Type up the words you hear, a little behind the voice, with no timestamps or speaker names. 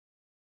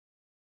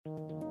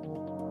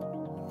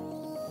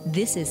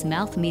This is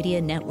Mouth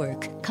Media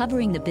Network,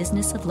 covering the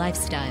business of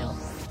lifestyle.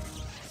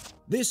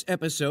 This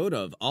episode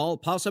of All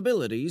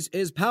Possibilities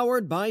is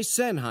powered by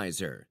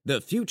Sennheiser,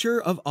 the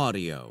future of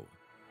audio.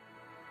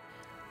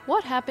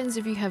 What happens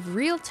if you have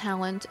real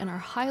talent and are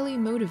highly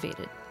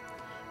motivated,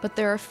 but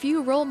there are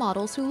few role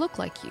models who look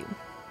like you?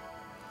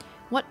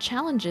 What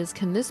challenges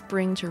can this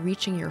bring to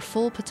reaching your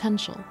full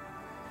potential?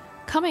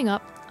 Coming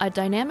up, a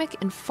dynamic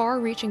and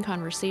far-reaching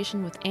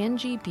conversation with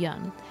Angie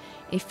Byun,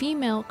 a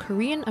female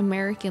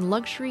Korean-American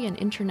luxury and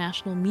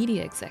international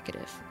media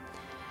executive.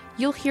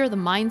 You'll hear the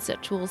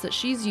mindset tools that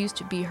she's used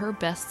to be her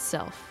best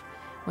self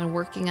when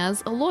working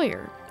as a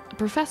lawyer, a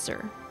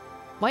professor,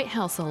 White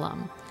House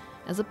alum,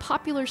 as a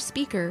popular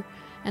speaker,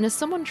 and as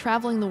someone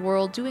traveling the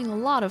world doing a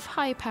lot of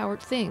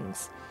high-powered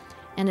things,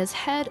 and as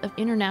head of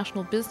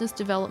International Business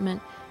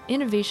Development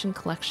Innovation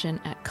Collection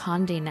at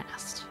Condé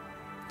Nast.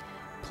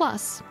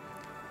 Plus,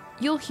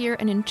 you'll hear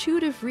an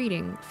intuitive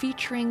reading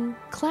featuring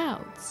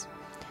clouds,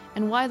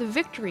 and why the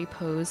victory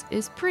pose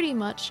is pretty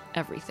much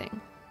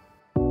everything.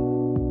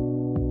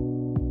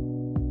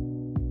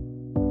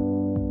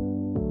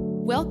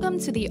 Welcome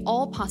to the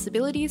All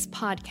Possibilities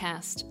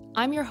podcast.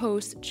 I'm your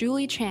host,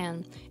 Julie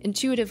Chan,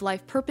 intuitive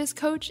life purpose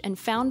coach and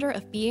founder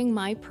of Being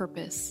My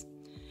Purpose.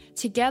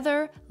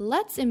 Together,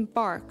 let's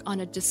embark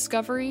on a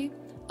discovery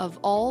of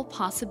all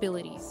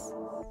possibilities.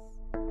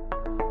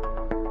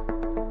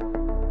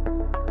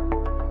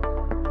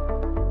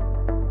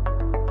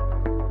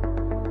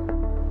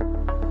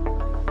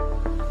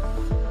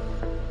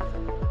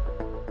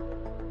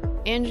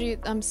 Angie,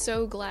 I'm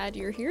so glad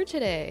you're here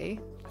today.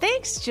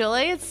 Thanks,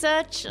 Julie. It's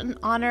such an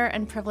honor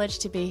and privilege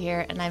to be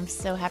here, and I'm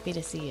so happy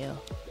to see you.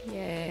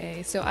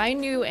 Yay. So I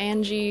knew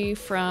Angie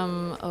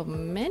from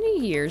many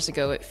years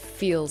ago, it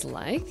feels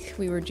like.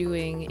 We were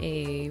doing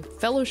a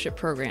fellowship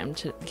program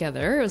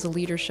together. It was a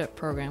leadership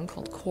program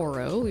called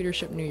Coro,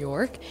 Leadership New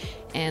York.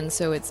 And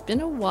so it's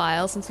been a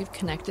while since we've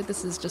connected.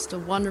 This is just a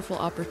wonderful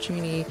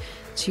opportunity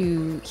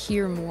to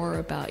hear more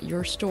about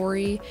your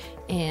story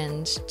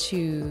and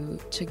to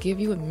give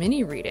you a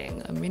mini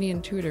reading, a mini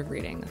intuitive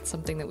reading. That's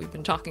something that we've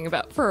been talking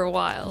about for a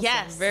while.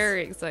 Yes. So I'm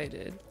very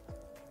excited.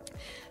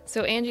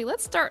 So Angie,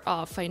 let's start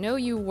off. I know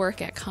you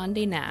work at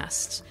Condé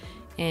Nast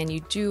and you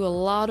do a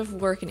lot of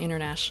work in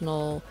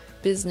international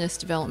business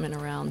development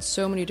around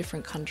so many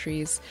different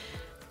countries.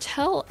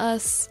 Tell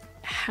us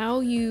how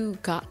you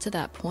got to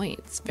that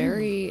point.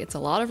 It's a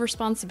lot of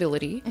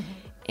responsibility.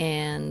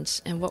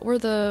 And what were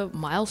the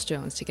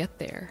milestones to get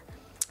there?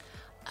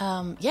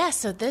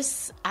 So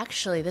this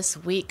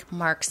week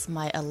marks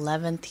my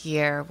 11th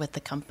year with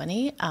the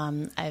company.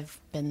 I've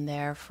been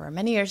there for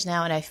many years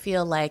now, and I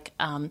feel like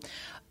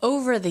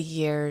over the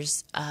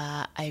years,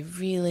 I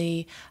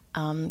really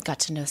got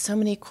to know so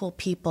many cool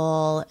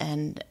people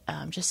and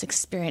just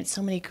experienced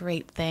so many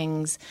great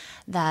things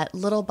that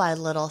little by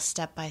little,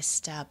 step by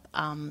step,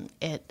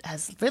 it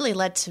has really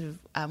led to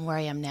where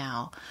I am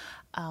now.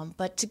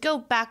 But to go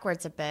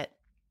backwards a bit,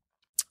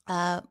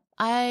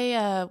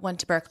 I went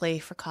to Berkeley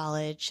for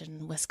college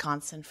and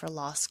Wisconsin for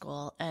law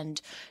school.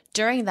 And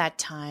during that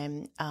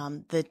time,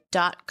 the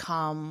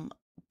dot-com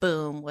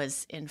boom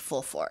was in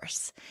full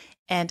force.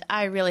 And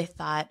I really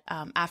thought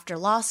after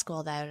law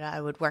school that I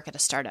would work at a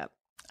startup.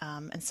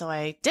 And so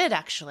I did,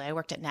 actually. I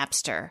worked at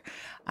Napster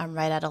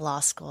right out of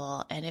law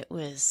school. And it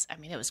was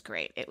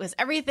great. It was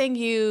everything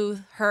you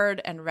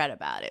heard and read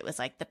about. It was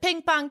like the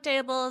ping pong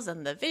tables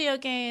and the video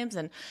games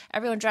and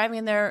everyone driving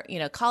in their,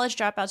 college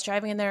dropouts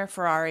driving in their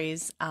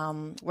Ferraris,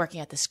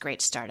 working at this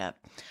great startup.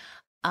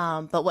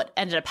 But what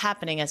ended up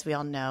happening, as we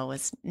all know,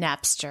 was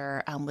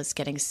Napster was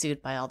getting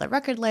sued by all the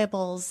record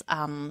labels,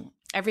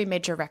 every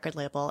major record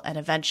label, and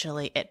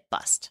eventually it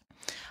bust.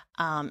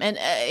 And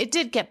it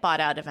did get bought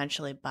out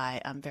eventually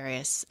by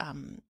various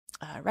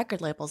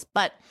record labels.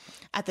 But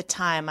at the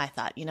time, I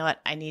thought, you know what,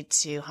 I need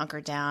to hunker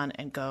down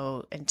and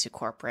go into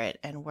corporate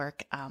and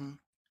work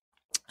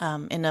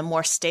in a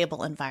more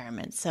stable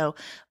environment. So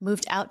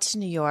moved out to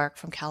New York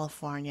from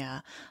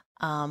California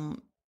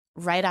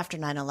right after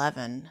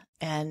 9/11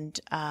 and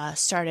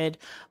started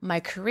my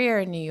career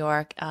in New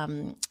York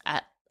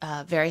at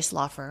various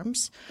law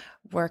firms.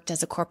 Worked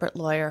as a corporate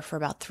lawyer for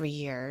about 3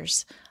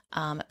 years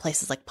at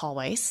places like Paul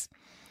Weiss.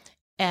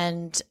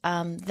 And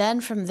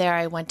then from there,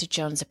 I went to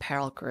Jones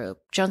Apparel Group.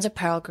 Jones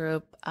Apparel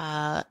Group,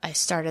 I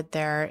started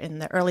there in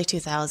the early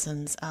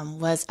 2000s,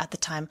 was at the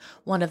time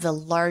one of the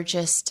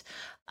largest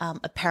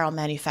apparel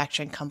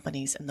manufacturing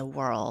companies in the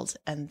world.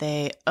 And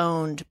they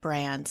owned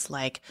brands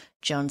like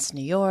Jones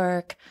New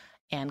York,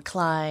 Anne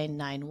Klein,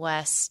 Nine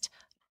West,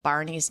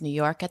 Barney's New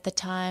York at the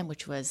time,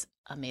 which was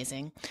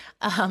amazing.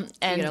 And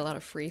you get a lot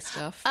of free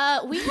stuff.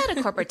 We had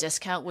a corporate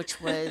discount,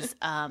 which was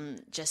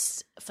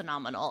just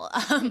phenomenal.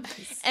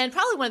 And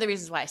probably one of the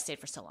reasons why I stayed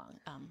for so long.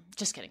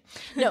 Just kidding.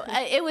 No,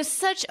 it was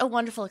such a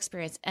wonderful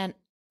experience. And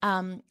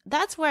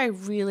that's where I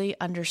really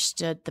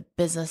understood the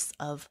business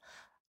of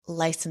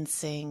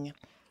licensing,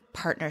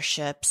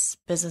 partnerships,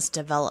 business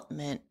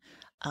development,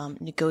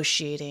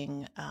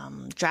 negotiating,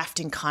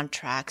 drafting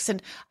contracts.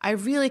 And I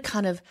really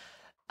kind of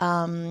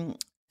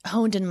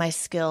honed in my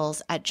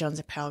skills at Jones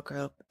Apparel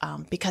Group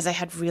because I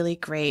had really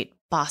great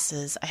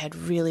bosses. I had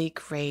really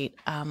great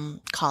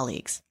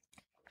colleagues.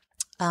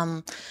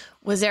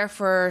 Was there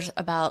for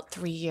about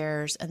 3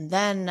 years. And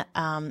then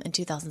in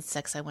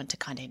 2006, I went to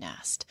Condé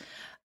Nast.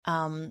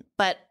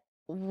 But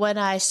when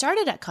I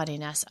started at Condé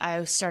Nast,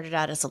 I started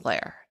out as a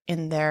lawyer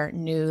in their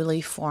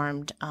newly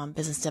formed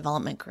business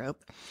development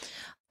group.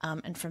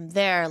 And from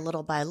there,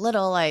 little by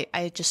little,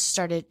 I just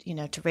started,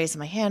 to raise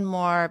my hand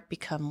more,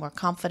 become more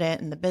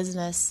confident in the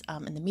business,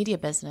 in the media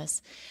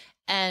business,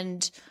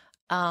 and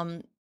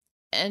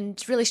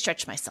really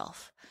stretch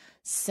myself.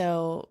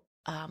 So,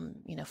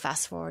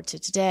 fast forward to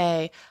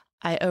today,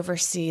 I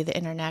oversee the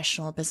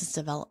international business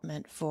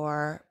development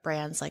for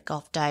brands like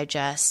Golf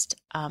Digest,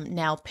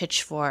 now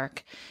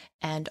Pitchfork,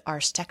 and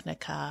Ars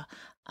Technica.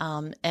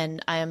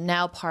 And I am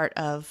now part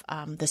of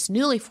this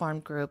newly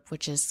formed group,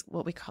 which is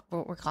what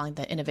we're calling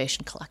the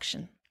Innovation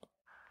Collection.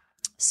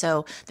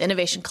 So the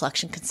Innovation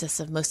Collection consists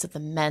of most of the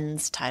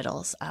men's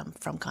titles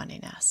from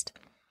Condé Nast.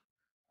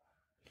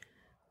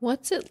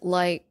 What's it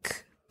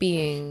like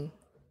being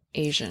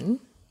Asian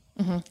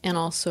and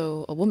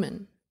also a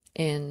woman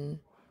in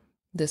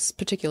this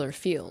particular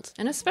field?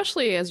 And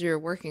especially as you're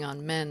working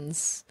on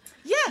men's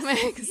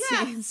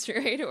magazines,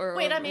 right?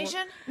 Wait, I'm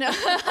Asian? No.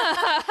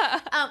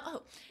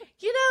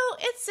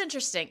 It's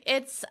interesting.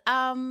 It's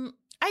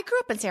I grew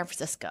up in San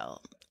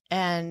Francisco,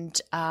 and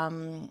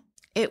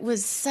it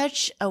was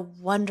such a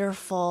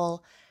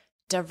wonderful,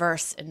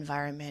 diverse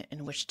environment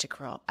in which to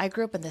grow up. I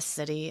grew up in the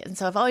city, and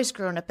so I've always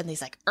grown up in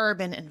these like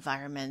urban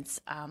environments.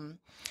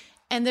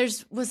 And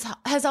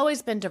has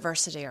always been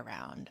diversity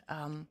around.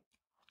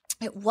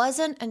 It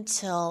wasn't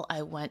until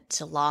I went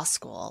to law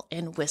school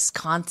in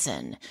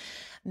Wisconsin,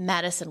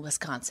 Madison,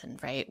 Wisconsin,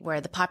 right, where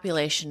the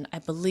population, I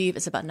believe,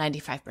 is about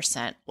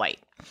 95%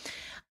 white,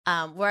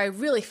 where I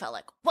really felt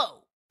like,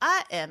 whoa,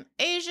 I am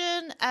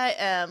Asian. I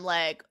am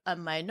like a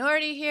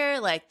minority here.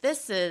 Like,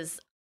 this is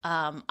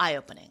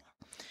eye-opening.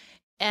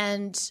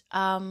 And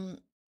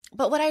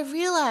but what I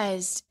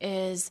realized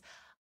is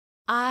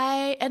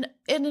and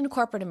in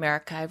corporate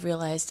America, I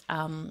realized, I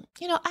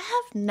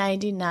have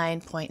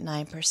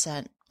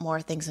 99.9%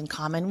 more things in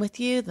common with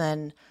you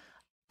than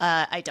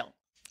I don't,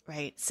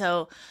 right?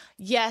 So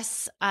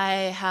yes,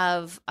 my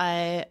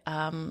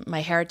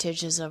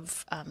heritage is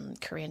of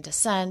Korean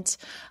descent,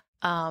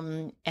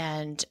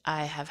 and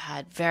I have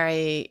had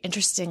very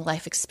interesting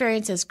life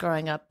experiences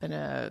growing up in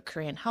a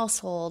Korean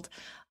household,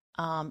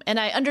 and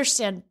I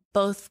understand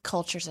both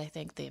cultures, I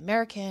think, the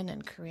American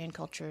and Korean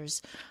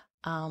cultures,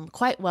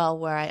 quite well,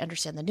 where I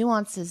understand the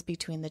nuances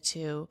between the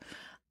two.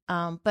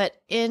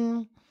 But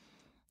in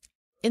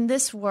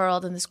this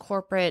world, in this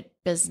corporate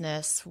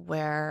business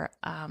where,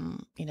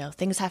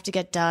 things have to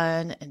get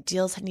done and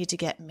deals need to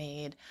get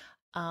made.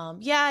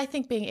 I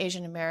think being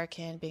Asian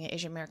American, being an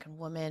Asian American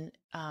woman,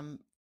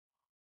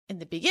 in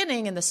the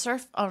beginning, on the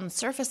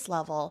surface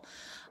level,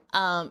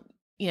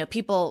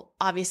 people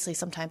obviously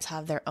sometimes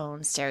have their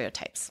own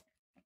stereotypes.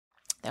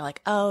 They're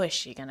like, oh, is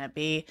she going to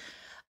be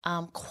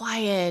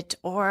quiet,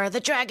 or the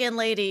dragon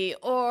lady,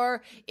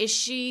 or is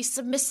she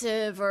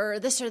submissive, or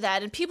this or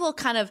that? And people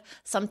kind of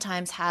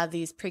sometimes have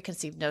these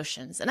preconceived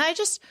notions. And I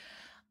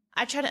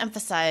try to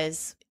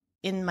emphasize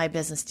in my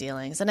business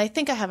dealings, and I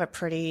think I have a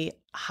pretty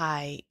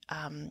high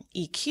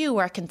EQ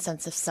where I can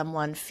sense if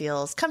someone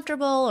feels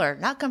comfortable or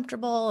not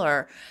comfortable,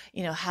 or,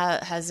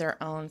 has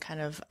their own kind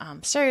of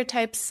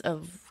stereotypes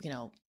of,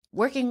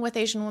 working with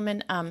Asian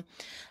women,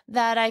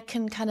 that I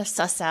can kind of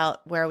suss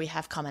out where we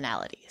have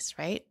commonalities,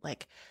 right?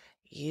 Like,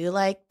 you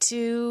like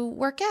to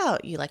work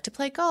out, you like to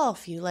play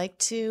golf, you like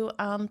to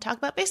talk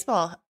about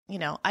baseball.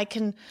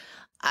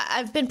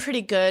 I've been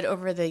pretty good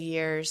over the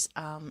years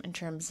in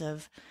terms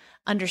of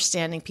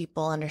understanding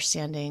people,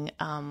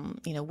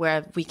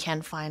 where we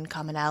can find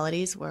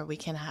commonalities, where we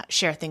can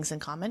share things in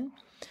common.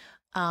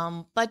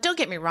 But don't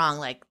get me wrong,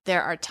 like,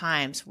 there are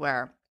times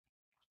where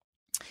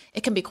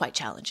it can be quite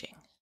challenging.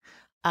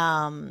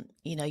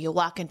 You'll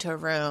walk into a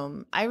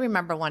room. I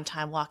remember one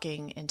time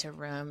walking into a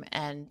room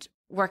and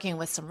working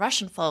with some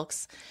Russian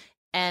folks,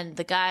 and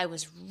the guy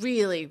was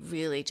really,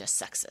 really just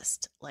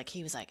sexist. Like,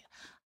 he was like,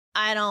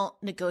 I don't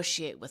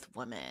negotiate with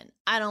women.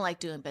 I don't like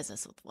doing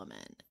business with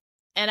women.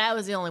 And I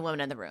was the only woman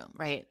in the room,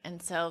 right?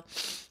 And so,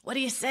 what do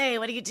you say?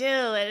 What do you do?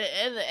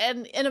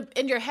 And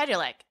in your head, you're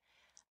like,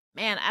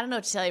 man, I don't know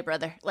what to tell you,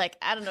 brother. Like,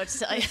 I don't know what to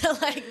tell you.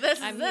 Like,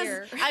 I'm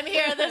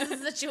here. This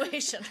is the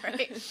situation,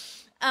 right?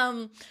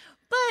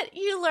 But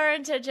you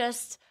learn to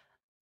just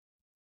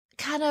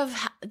kind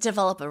of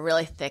develop a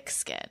really thick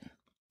skin.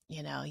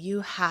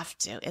 You have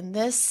to.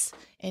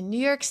 In New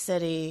York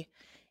City,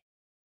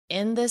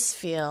 in this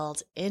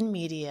field, in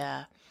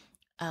media,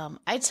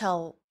 I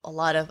tell a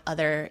lot of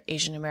other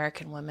Asian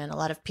American women, a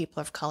lot of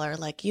people of color,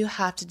 like, you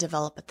have to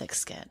develop a thick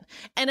skin.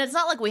 And it's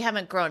not like we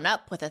haven't grown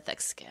up with a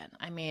thick skin.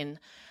 I mean,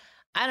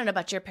 I don't know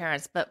about your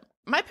parents, but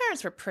my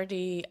parents were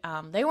pretty,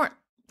 they weren't,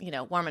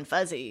 warm and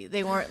fuzzy.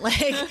 They weren't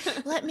like,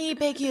 let me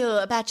bake you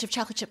a batch of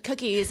chocolate chip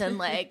cookies and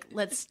like,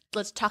 let's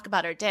talk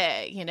about our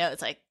day.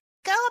 It's like,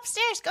 go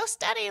upstairs, go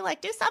study,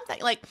 like, do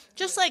something, like,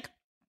 just like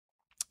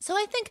So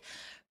I think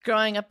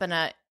growing up in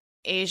a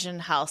Asian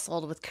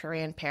household with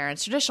Korean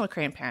parents, traditional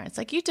Korean parents,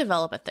 like you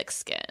develop a thick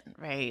skin,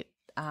 right?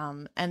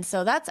 And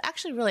so that's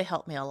actually really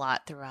helped me a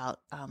lot throughout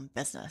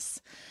business,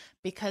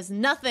 because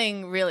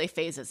nothing really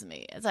phases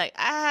me. It's like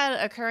I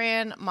had a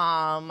Korean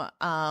mom,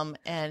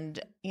 and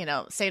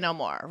say no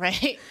more,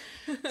 right?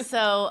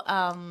 So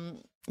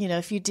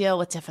if you deal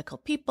with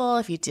difficult people,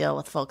 if you deal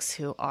with folks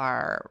who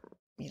are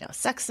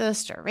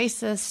sexist or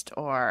racist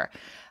or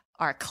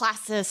are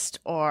classist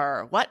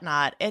or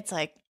whatnot, it's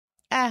like,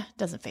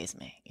 doesn't faze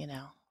me,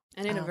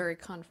 And in a very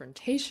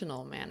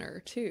confrontational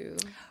manner too.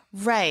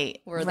 Right.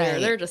 Where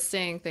they're just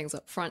saying things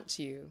up front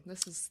to you.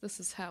 This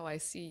is how I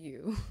see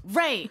you.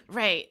 Right.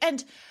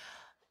 And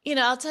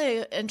I'll tell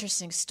you an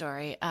interesting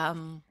story.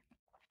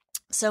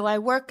 So I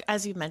work,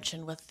 as you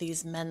mentioned, with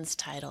these men's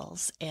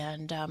titles,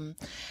 and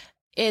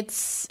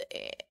it's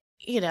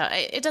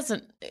it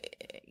doesn't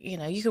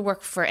you could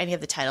work for any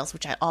of the titles,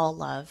 which I all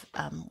love,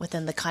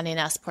 within the Condé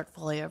Nast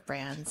portfolio of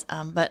brands.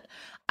 But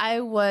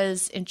I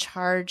was in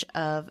charge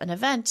of an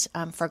event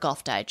for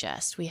Golf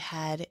Digest. We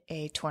had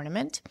a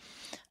tournament,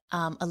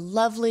 a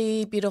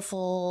lovely,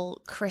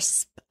 beautiful,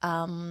 crisp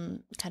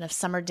kind of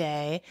summer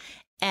day.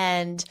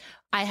 And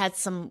I had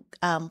some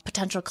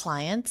potential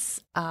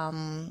clients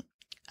come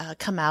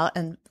out,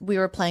 and we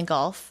were playing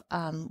golf.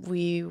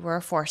 We were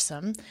a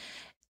foursome.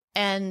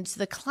 And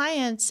the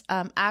client,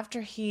 after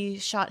he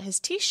shot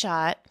his tee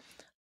shot,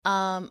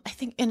 I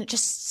think, and it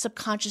just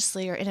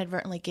subconsciously or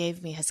inadvertently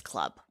gave me his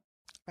club,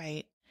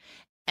 right?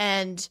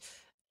 And,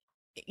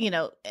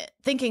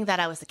 thinking that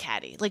I was the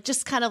caddy, like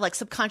just kind of like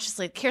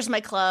subconsciously, here's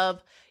my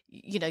club,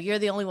 you're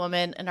the only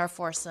woman in our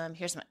foursome.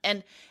 Here's my,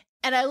 and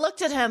I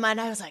looked at him and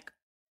I was like,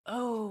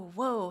 oh,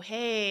 whoa,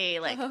 hey,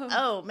 like,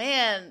 oh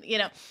man,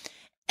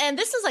 and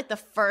this is like the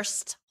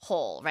first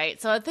hole,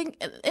 right? So I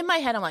think in my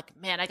head, I'm like,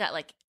 man, I got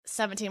like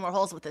 17 more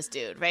holes with this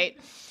dude, right?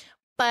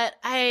 But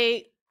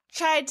I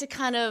tried to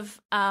kind of,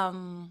 I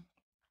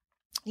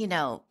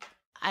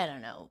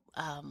don't know,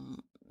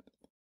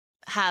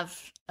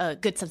 have a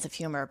good sense of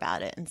humor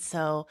about it. And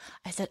so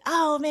I said,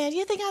 oh man,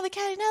 you think I'm the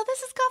caddy? No, this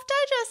is Golf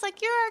Digest.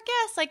 Like, you're our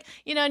guest. Like,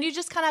 and you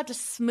just kind of have to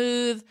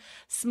smooth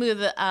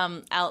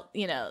out,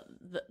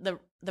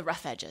 the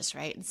rough edges,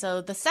 right? And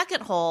so the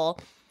second hole,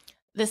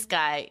 this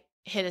guy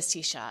hit his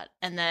tee shot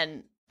and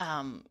then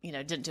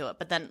didn't do it.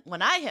 But then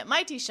when I hit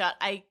my tee shot,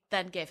 I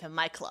then gave him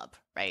my club,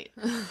 right?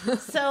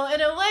 So in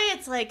a way,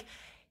 it's like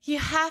you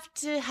have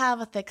to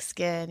have a thick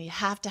skin. You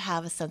have to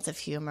have a sense of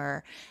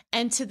humor.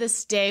 And to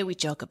this day, we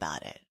joke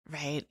about it,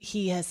 right?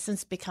 He has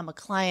since become a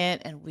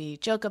client and we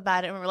joke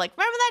about it. And we're like,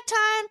 remember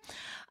that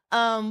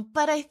time?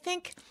 But I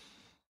think,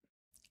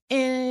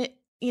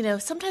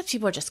 sometimes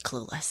people are just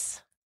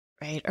clueless,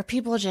 right? Or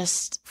people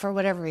just, for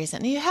whatever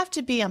reason, you have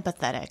to be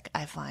empathetic,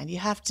 I find. You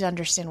have to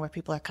understand where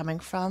people are coming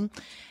from.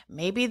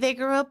 Maybe they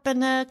grew up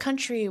in a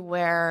country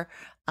where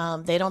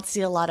they don't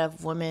see a lot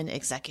of women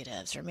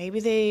executives, or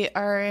maybe they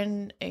are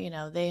in,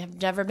 they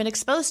have never been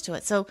exposed to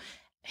it. So,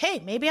 hey,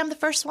 maybe I'm the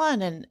first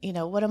one, and,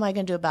 what am I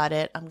going to do about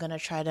it? I'm going to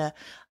try to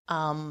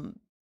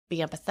be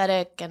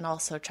empathetic and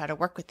also try to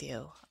work with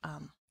you.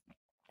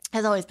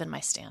 Has always been my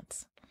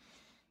stance.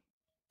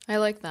 I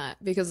like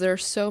that because there are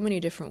so many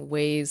different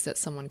ways that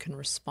someone can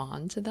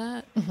respond to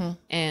that. Mm-hmm.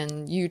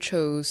 And you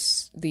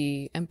chose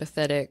the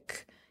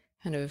empathetic,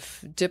 kind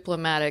of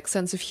diplomatic,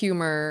 sense of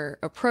humor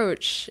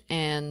approach,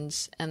 and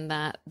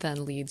that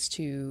then leads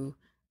to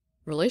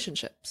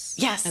relationships.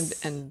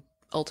 Yes. And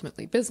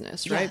ultimately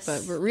business, right?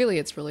 Yes. But really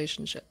it's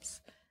relationships.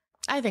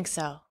 I think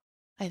so.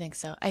 I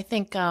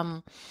think,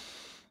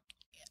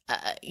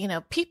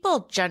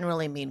 people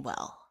generally mean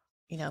well.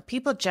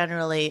 People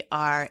generally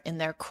are in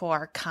their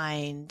core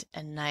kind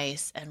and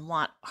nice and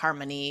want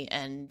harmony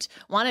and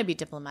want to be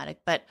diplomatic,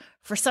 but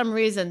for some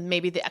reason,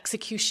 maybe the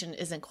execution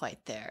isn't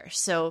quite there.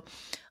 So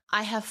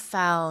I have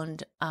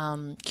found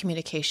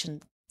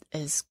communication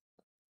is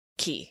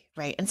key,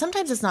 right? And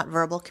sometimes it's not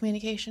verbal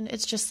communication.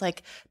 It's just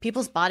like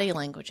people's body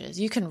languages.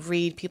 You can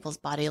read people's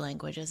body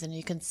languages and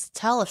you can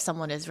tell if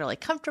someone is really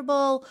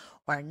comfortable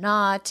or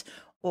not,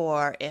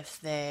 or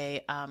if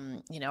they,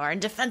 are in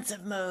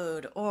defensive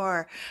mode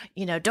or,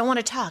 don't want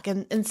to talk.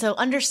 And so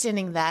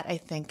understanding that, I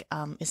think,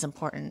 is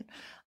important,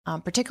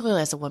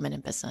 particularly as a woman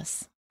in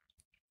business.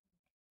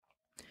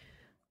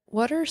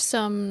 What are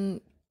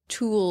some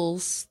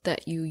tools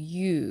that you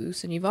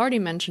use? And you've already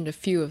mentioned a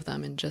few of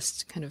them in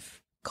just kind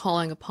of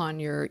calling upon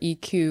your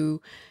EQ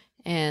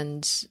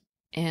and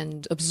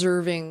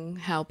observing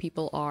how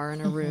people are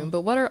in a room.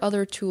 But what are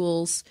other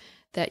tools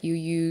that you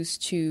use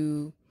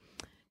to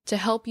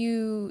help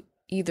you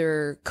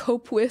either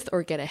cope with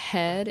or get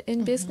ahead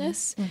in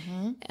business,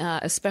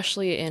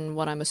 especially in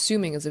what I'm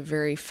assuming is a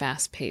very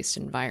fast-paced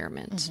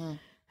environment?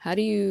 How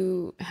do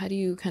you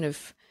kind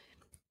of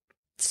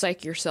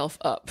psych yourself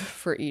up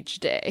for each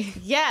day?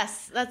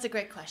 Yes, that's a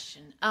great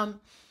question.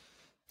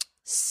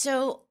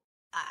 So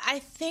I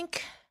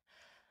think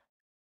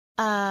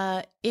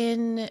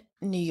in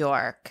New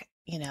York,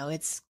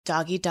 it's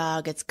dog eat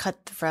dog, it's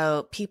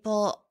cutthroat.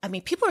 People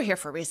are here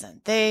for a reason.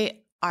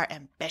 They are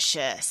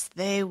ambitious.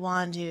 They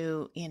want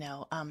to,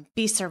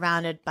 be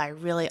surrounded by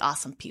really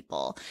awesome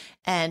people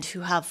and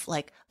who have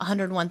like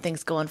 101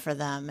 things going for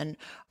them and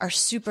are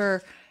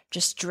super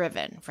just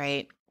driven,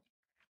 right?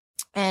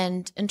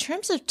 And in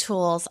terms of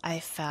tools, I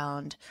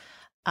found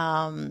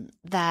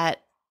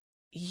that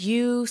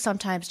you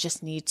sometimes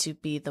just need to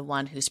be the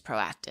one who's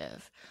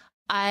proactive.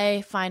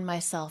 I find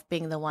myself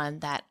being the one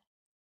that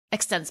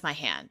extends my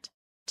hand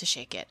to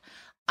shake it.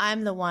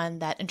 I'm the one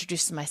that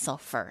introduces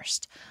myself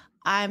first.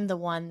 I'm the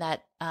one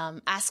that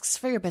asks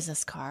for your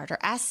business card or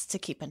asks to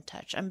keep in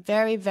touch. I'm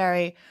very,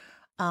 very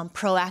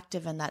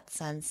proactive in that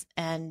sense.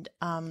 And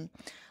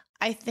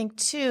I think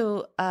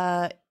too,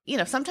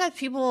 sometimes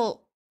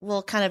people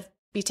will kind of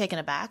be taken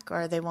aback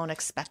or they won't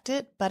expect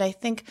it. But I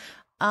think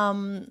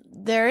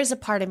there is a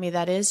part of me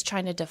that is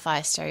trying to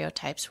defy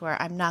stereotypes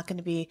where I'm not going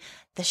to be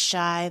the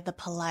shy, the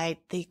polite,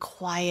 the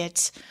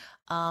quiet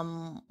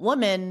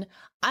woman.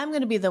 I'm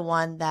going to be the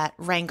one that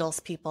wrangles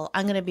people.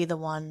 I'm going to be the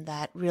one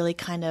that really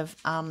kind of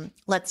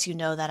lets you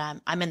know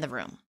that I'm in the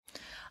room.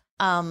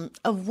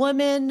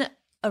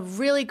 A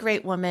really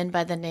great woman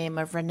by the name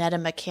of Renetta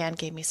McCann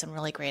gave me some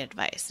really great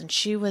advice. And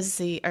she was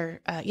she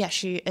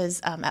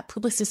is at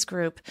Publicis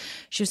Group.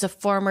 She was a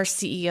former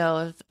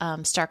CEO of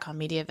Starcom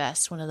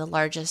MediaVest, one of the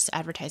largest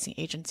advertising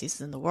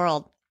agencies in the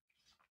world.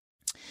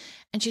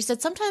 And she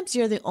said, sometimes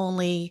you're the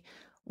only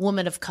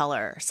woman of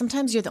color.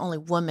 Sometimes you're the only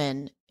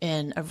woman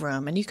in a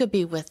room, and you could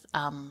be with,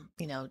 10,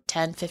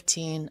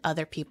 15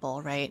 other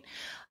people, right?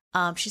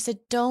 She said,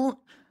 don't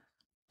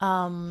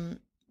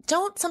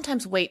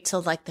sometimes wait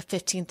till like the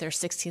 15th or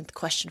 16th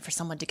question for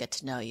someone to get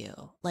to know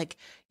you. Like,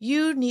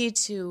 you need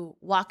to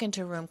walk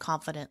into a room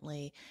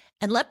confidently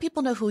and let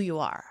people know who you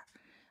are.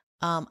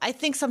 I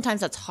think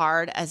sometimes that's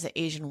hard as an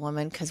Asian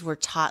woman because we're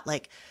taught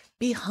like,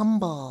 be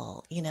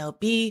humble,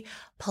 be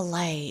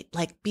polite,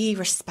 like be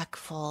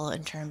respectful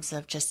in terms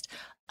of just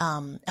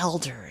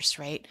elders,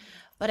 right?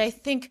 But I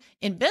think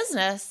in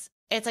business,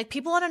 it's like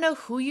people want to know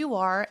who you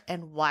are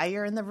and why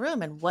you're in the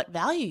room and what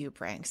value you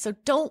bring. So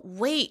don't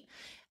wait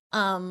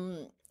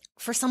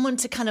for someone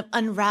to kind of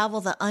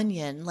unravel the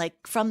onion.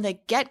 Like from the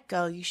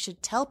get-go, you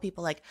should tell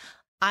people like,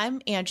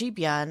 I'm Angie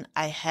Byun.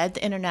 I head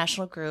the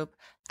international group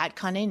at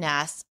Condé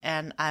Nast,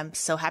 and I'm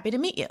so happy to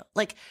meet you.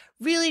 Like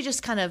really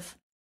just kind of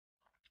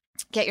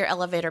get your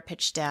elevator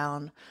pitch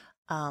down,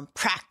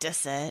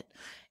 practice it,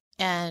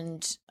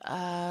 and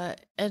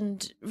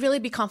really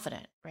be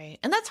confident, right?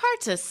 And that's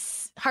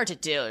hard to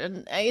do.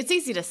 And it's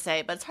easy to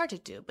say, but it's hard to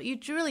do. But you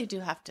really do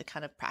have to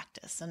kind of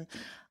practice. And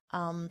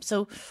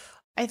so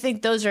I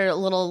think those are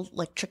little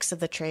like tricks of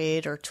the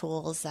trade or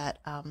tools that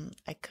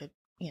I could,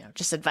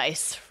 just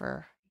advice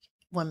for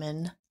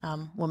women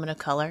of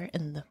color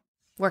in the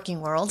working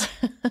world.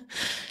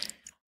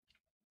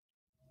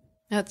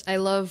 I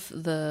love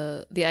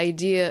the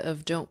idea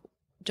of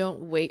don't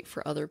wait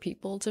for other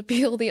people to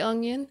peel the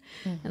onion.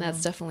 Mm-hmm. And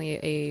that's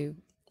definitely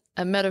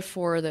a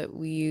metaphor that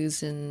we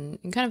use in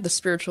kind of the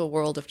spiritual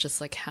world of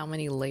just like how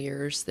many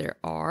layers there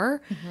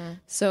are. Mm-hmm.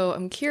 So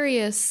I'm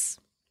curious,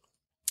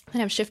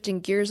 kind of shifting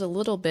gears a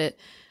little bit,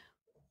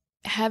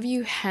 have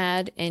you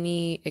had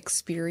any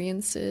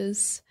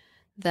experiences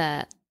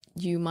that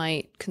you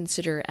might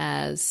consider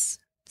as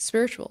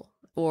spiritual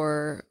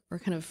or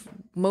kind of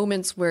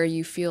moments where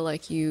you feel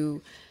like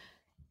you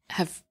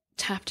have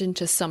tapped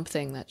into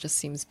something that just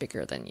seems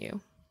bigger than you?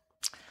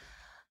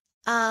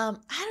 I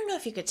don't know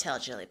if you could tell,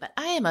 Julie, but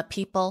I am a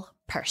people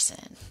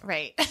person,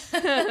 right?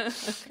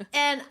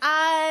 And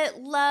I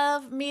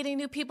love meeting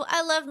new people.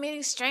 I love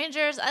meeting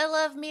strangers. I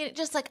love meeting,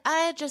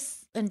 I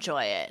just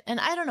enjoy it. And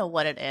I don't know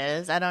what it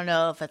is. I don't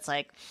know if it's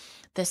like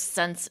this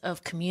sense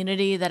of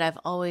community that I've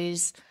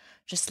always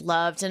just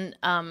loved. And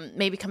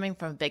maybe coming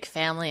from a big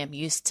family, I'm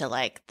used to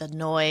like the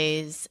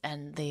noise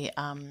and the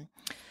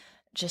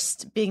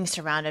just being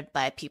surrounded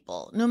by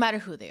people, no matter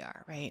who they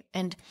are, right?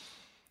 And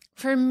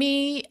for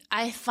me,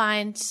 I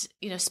find,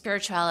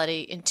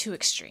 spirituality in two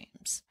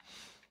extremes.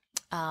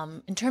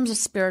 In terms of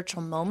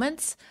spiritual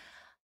moments,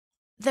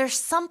 there's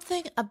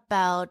something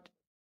about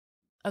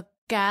a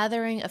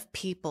gathering of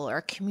people or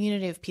a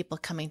community of people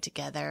coming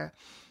together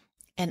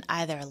and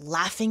either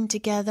laughing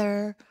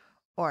together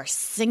or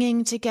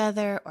singing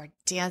together or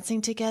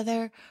dancing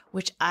together,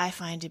 which I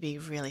find to be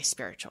really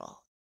spiritual.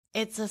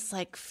 It's just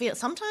like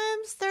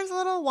sometimes there's a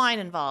little wine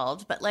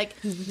involved, but like,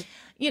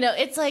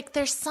 it's like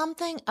there's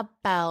something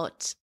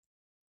about,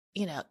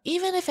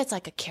 even if it's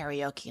like a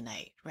karaoke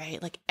night,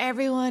 right? Like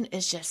everyone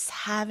is just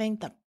having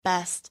the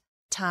best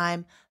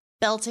time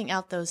belting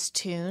out those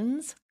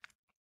tunes,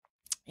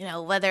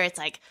 whether it's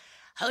like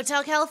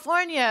Hotel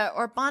California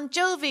or Bon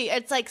Jovi,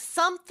 it's like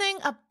something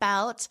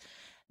about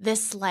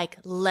this like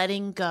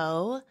letting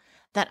go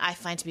that I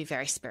find to be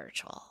very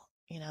spiritual.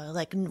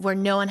 Like where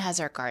no one has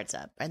their guards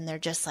up and they're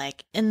just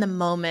like in the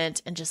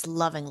moment and just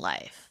loving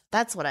life.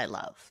 That's what I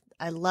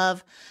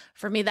love.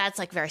 For me, that's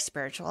like very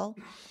spiritual.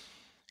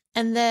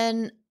 And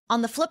then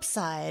on the flip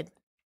side,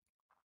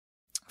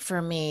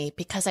 for me,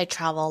 because I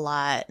travel a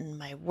lot and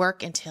my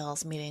work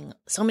entails meeting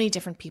so many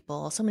different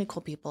people, so many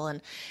cool people,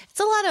 and it's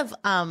a lot of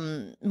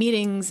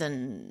meetings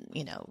and,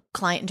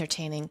 client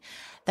entertaining,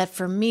 that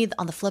for me,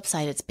 on the flip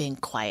side, it's being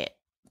quiet,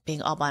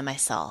 being all by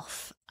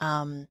myself.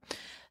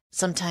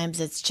 Sometimes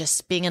it's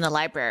just being in a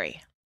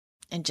library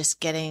and just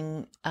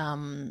getting,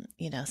 some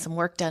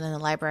work done in the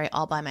library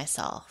all by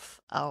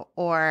myself.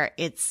 Or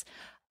it's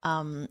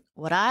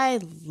what I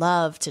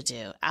love to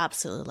do,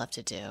 absolutely love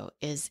to do,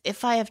 is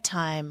if I have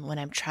time when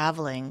I'm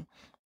traveling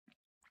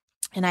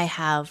and I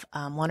have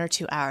 1 or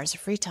 2 hours of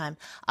free time,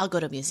 I'll go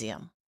to a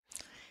museum.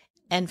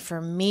 And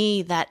for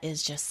me, that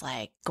is just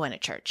like going to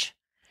church.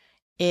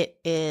 It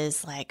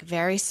is like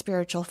very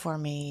spiritual for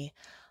me.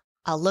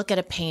 I'll look at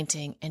a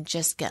painting and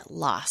just get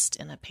lost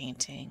in a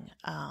painting.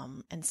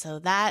 And so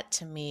that,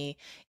 to me,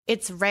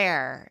 it's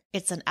rare.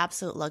 It's an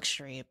absolute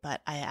luxury,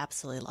 but I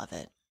absolutely love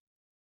it.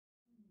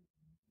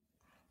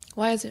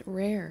 Why is it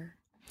rare?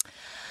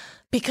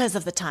 Because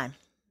of the time.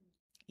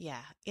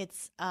 Yeah,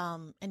 it's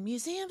and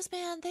museums,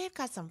 man, they've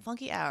got some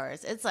funky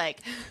hours. It's like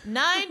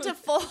 9 to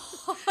 4, 9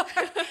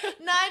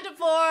 to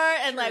 4,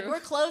 and like we're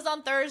closed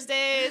on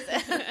Thursdays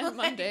and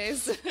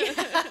Mondays.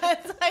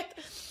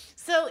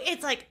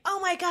 It's like, oh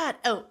my God.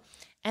 Oh,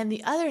 and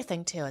the other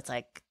thing too, it's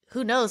like,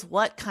 who knows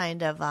what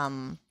kind of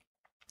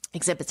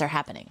exhibits are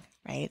happening,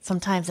 right?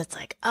 Sometimes it's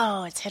like,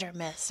 oh, it's hit or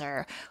miss,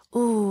 or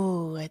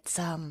ooh, it's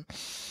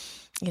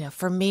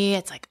for me,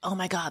 it's like, oh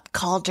my God,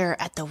 Calder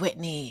at the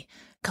Whitney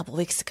a couple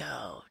weeks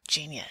ago.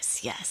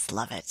 Genius. Yes.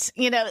 Love it.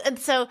 And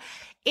so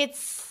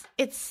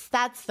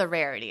that's the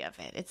rarity of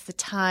it. It's the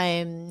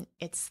time,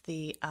 it's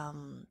the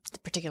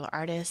particular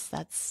artist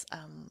that's,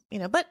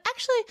 but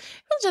actually it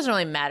really doesn't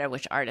really matter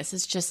which artist.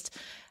 It's just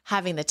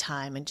having the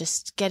time and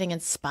just getting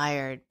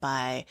inspired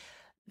by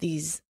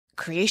these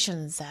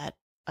creations that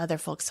other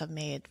folks have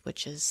made,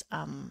 which is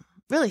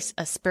really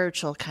a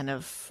spiritual kind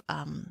of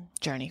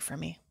journey for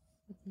me.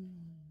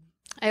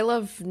 I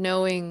love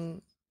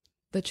knowing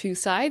the two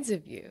sides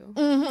of you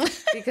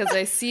because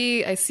I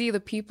see the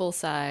people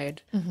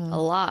side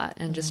a lot,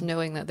 and just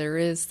knowing that there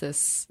is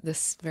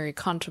this very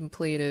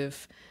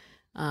contemplative,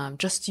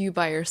 just you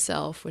by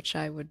yourself, which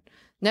I would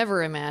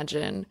never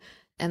imagine.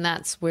 And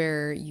that's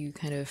where you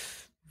kind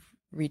of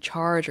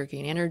recharge or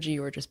gain energy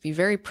or just be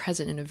very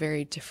present in a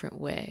very different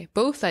way.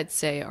 Both, I'd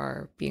say,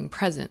 are being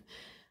present,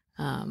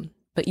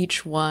 but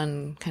each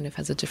one kind of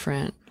has a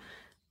different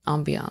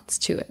ambiance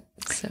to it.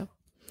 So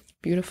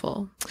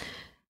beautiful.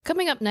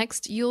 Coming up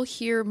next, you'll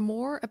hear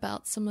more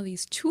about some of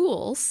these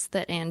tools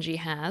that Angie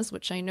has,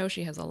 which I know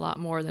she has a lot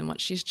more than what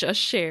she's just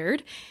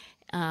shared,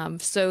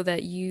 so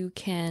that you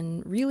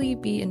can really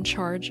be in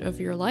charge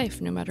of your life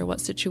no matter what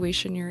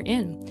situation you're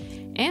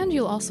in. And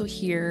you'll also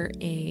hear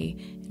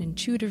an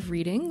intuitive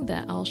reading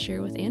that I'll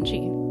share with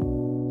Angie.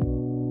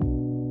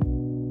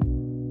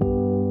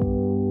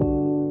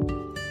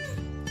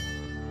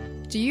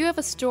 Do you have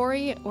a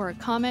story or a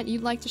comment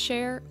you'd like to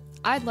share?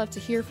 I'd love to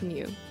hear from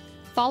you.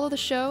 Follow the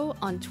show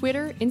on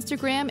Twitter,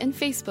 Instagram, and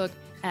Facebook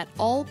at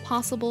All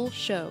Possible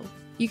Show.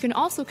 You can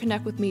also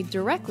connect with me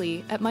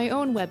directly at my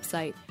own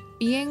website,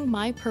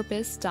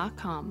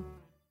 beingmypurpose.com.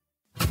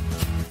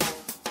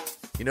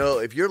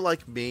 If you're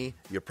like me,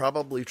 you're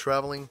probably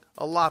traveling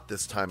a lot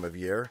this time of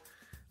year.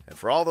 And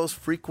for all those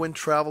frequent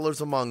travelers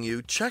among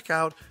you, check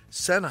out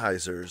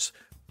Sennheiser's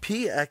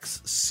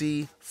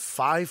PXC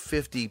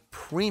 550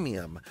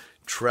 Premium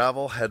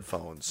travel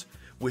headphones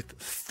with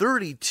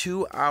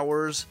 32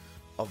 hours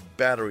of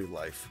battery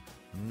life,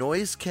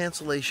 noise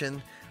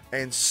cancellation,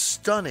 and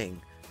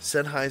stunning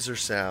Sennheiser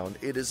sound.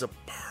 It is a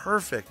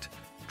perfect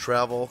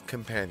travel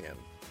companion.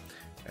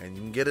 And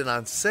you can get it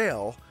on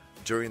sale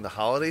during the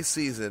holiday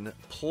season,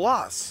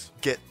 plus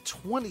get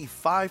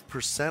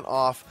 25%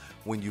 off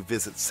when you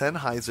visit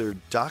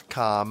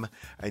Sennheiser.com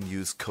and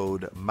use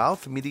code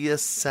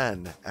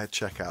MouthMediaSenn at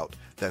checkout.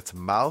 That's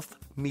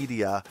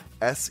MouthMedia,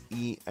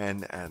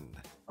 SENN.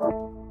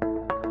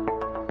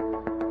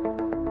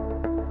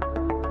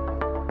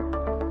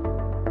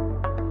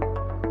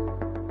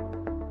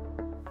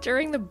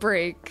 During the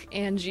break,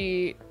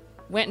 Angie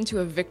went into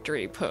a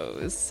victory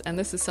pose, and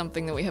this is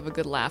something that we have a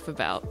good laugh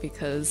about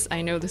because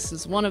I know this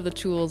is one of the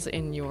tools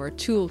in your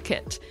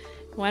toolkit.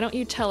 Why don't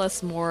you tell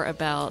us more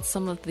about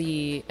some of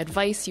the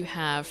advice you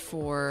have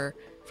for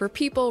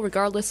people,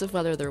 regardless of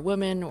whether they're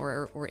women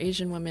or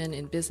Asian women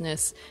in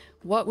business?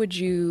 What would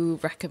you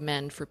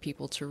recommend for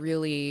people to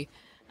really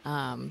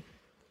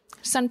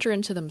center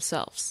into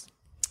themselves?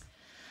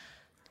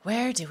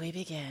 Where do we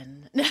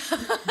begin?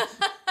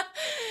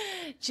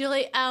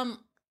 Julie,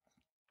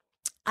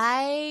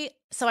 I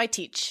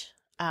teach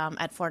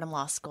at Fordham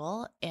Law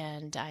School,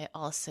 and I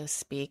also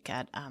speak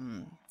at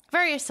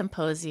various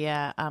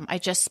symposia. I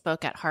just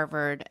spoke at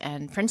Harvard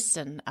and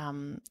Princeton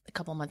a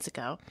couple months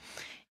ago,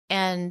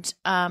 and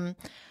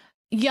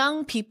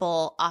young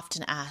people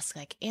often ask,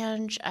 like,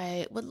 Ange,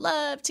 I would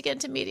love to get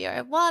into media, or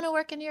I want to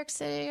work in New York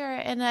City,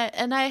 and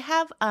I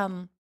have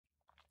a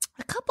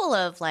couple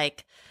of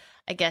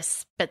I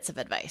guess, bits of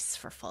advice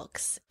for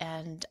folks.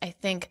 And I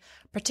think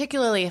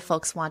particularly if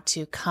folks want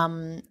to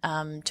come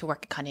to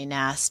work at Condé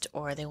Nast,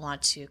 or they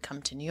want to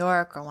come to New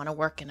York, or want to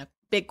work in a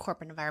big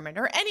corporate environment,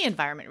 or any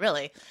environment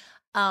really,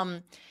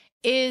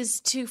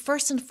 is to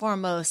first and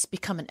foremost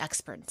become an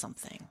expert in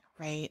something,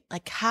 right?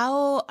 Like,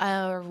 how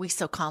are we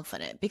so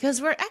confident?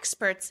 Because we're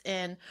experts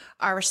in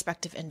our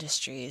respective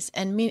industries,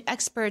 and mean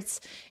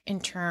experts in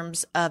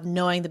terms of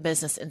knowing the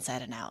business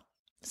inside and out.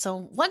 So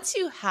once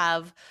you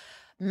have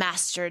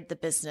mastered the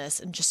business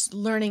and just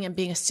learning and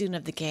being a student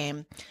of the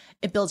game,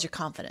 it builds your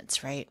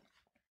confidence, right?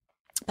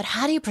 But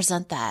how do you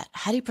present that?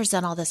 How do you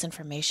present all this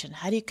information?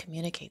 How do you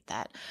communicate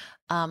that?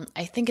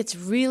 I think it's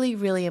really,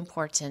 really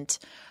important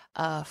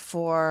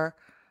for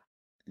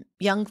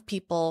young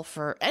people,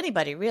 for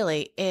anybody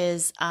really,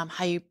 is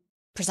how you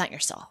present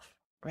yourself,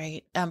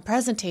 right?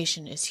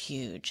 Presentation is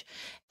huge.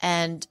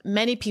 And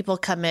many people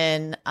come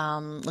in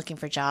looking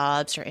for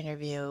jobs or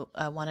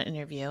want to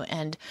interview.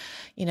 And,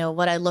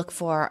 what I look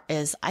for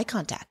is eye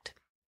contact,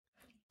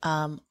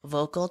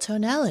 vocal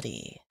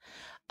tonality,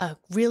 a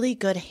really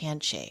good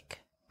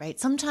handshake, right?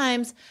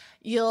 Sometimes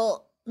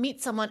you'll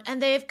meet someone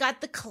and they've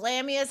got the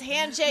clammiest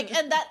handshake,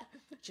 and that,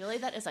 Julie,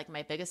 that is like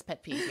my biggest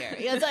pet peeve here.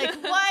 It's like,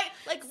 why?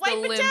 Like,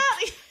 wipe it down.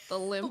 The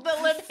limp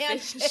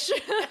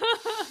handshake.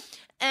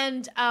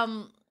 And,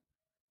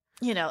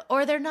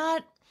 or they're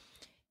not,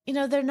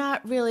 they're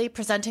not really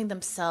presenting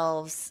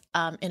themselves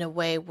in a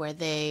way where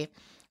they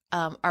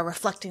are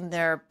reflecting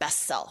their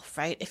best self,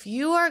 right? If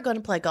you are going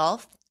to play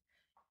golf,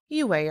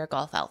 you wear your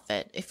golf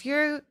outfit. If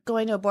you're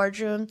going to a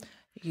boardroom,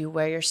 you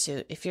wear your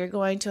suit. If you're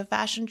going to a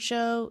fashion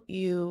show,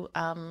 you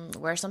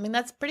wear something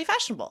that's pretty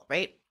fashionable,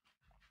 right?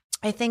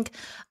 I think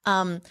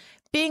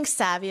being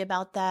savvy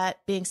about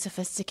that, being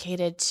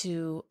sophisticated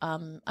to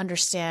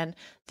understand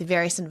the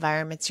various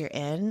environments you're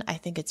in, I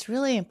think it's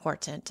really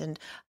important. And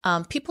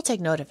people take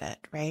note of it,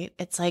 right?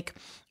 It's like,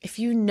 if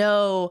it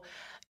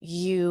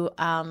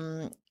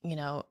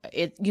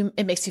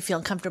makes you feel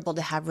uncomfortable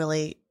to have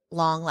really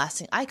long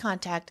lasting eye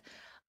contact,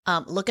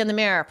 look in the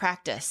mirror,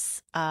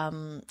 practice,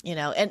 and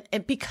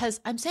because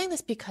I'm saying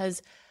this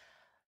because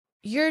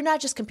you're not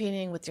just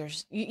competing with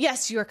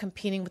yes, you're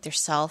competing with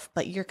yourself,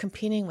 but you're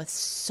competing with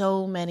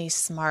so many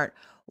smart,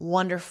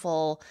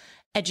 wonderful,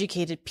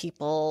 educated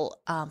people,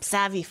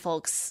 savvy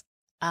folks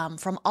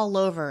from all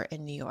over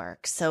in New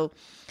York. So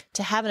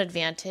to have an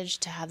advantage,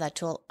 to have that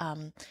tool,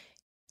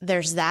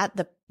 there's that,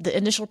 the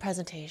initial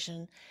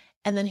presentation.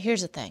 And then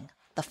here's the thing,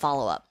 the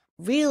follow-up,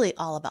 really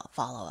all about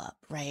follow-up,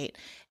 right?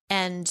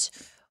 And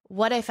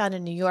what I found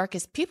in New York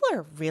is people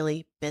are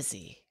really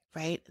busy,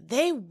 right?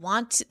 They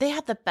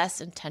have the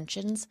best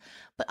intentions,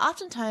 but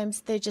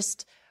oftentimes they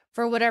just,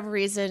 for whatever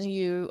reason,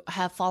 you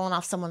have fallen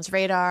off someone's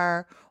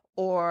radar,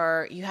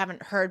 or you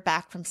haven't heard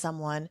back from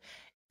someone.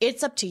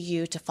 It's up to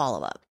you to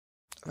follow up,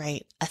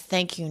 right? A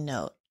thank you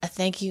note, a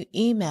thank you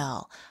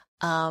email,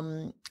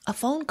 a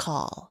phone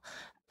call,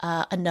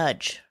 a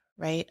nudge,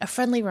 right? A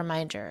friendly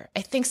reminder.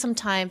 I think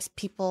sometimes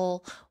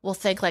people will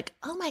think like,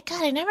 oh my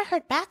God, I never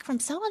heard back from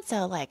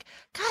so-and-so. Like,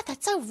 God,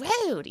 that's so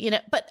rude,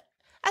 but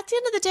at the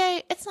end of the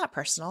day, it's not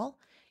personal.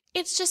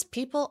 It's just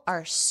people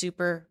are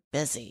super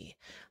busy.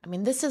 I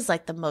mean, this is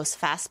like the most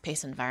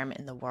fast-paced environment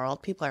in the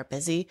world. People are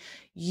busy.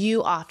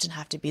 You often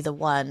have to be the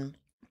one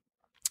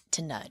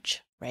to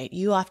nudge, right?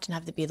 You often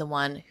have to be the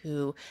one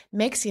who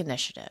makes the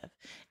initiative.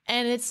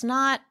 And it's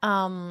not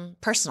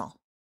personal,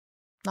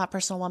 not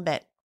personal one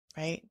bit,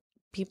 right?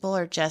 People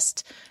are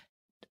just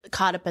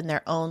caught up in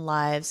their own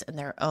lives and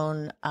their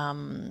own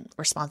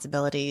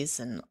responsibilities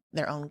and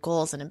their own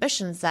goals and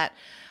ambitions that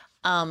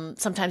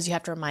sometimes you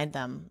have to remind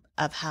them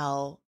of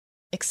how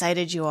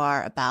excited you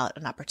are about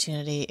an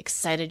opportunity,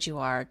 excited you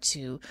are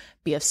to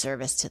be of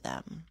service to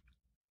them.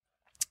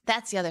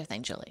 That's the other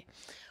thing, Julie.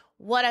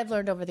 What I've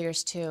learned over the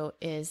years too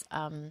is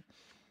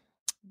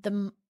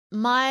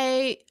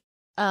my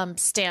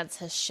stance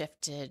has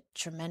shifted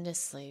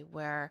tremendously,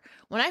 where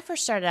when I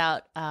first started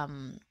out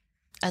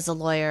as a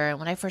lawyer and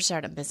when I first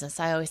started in business,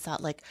 I always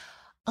thought like,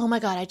 oh my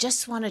God, I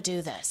just want to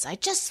do this. I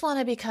just want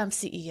to become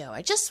CEO.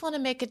 I just want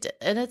to make it.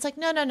 And it's like,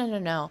 no.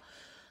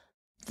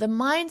 The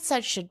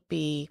mindset should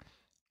be,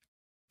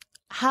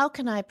 how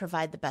can I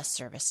provide the best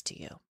service to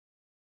you?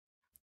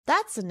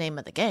 That's the name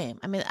of the game.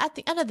 I mean, at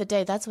the end of the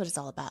day, that's what it's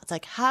all about. It's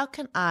like, how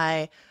can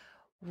I,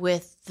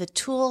 with the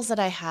tools that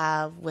I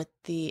have, with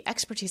the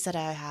expertise that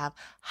I have,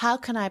 how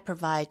can I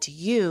provide to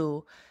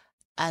you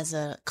as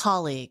a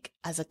colleague,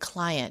 as a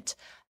client,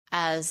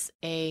 as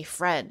a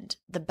friend,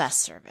 the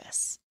best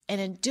service? And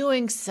in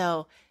doing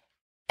so,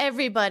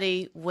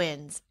 everybody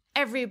wins.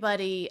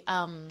 Everybody,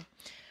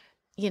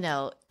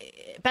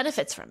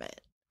 benefits from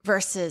it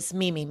versus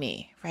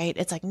me, right?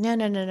 It's like,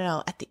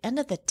 no. At the end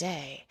of the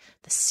day,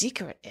 the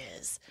secret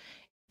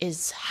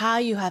is how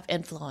you have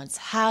influence,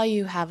 how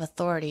you have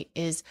authority,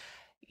 is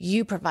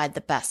you provide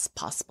the best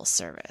possible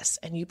service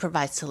and you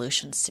provide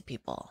solutions to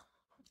people.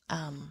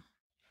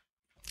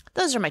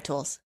 Those are my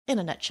tools in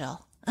a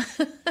nutshell.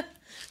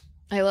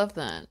 I love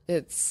that.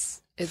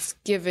 It's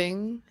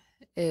giving,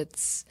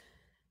 it's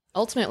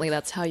Ultimately,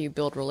 that's how you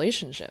build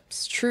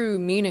relationships, true,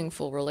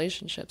 meaningful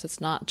relationships. It's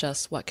not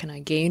just what can I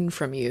gain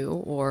from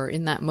you, or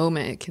in that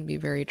moment, it can be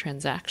very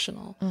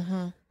transactional.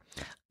 Mm-hmm.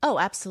 Oh,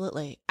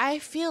 absolutely. I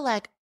feel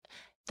like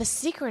the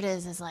secret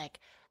is like,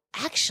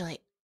 actually,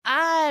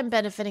 I'm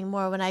benefiting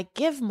more when I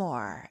give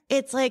more.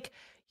 It's like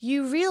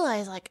you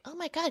realize like, oh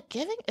my God,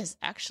 giving is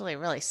actually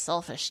really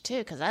selfish too,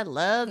 because I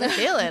love the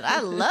feeling.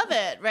 I love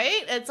it,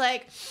 right? It's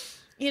like,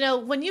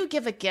 when you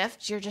give a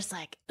gift, you're just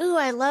like, ooh,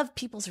 I love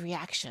people's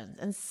reactions.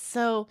 And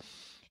so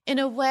in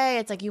a way,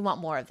 it's like you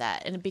want more of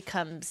that, and it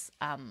becomes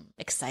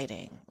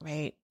exciting,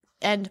 right?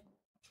 And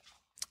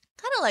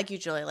kind of like you,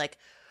 Julie, like,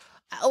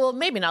 well,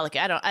 maybe not like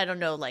I don't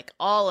know like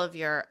all of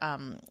your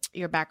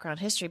background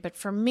history, but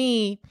for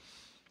me,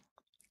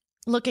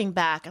 looking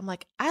back, I'm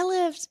like,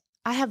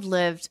 I have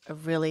lived a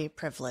really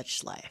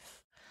privileged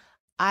life.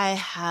 I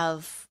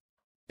have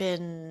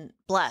been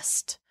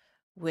blessed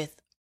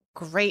with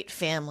great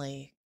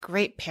family,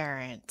 great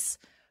parents,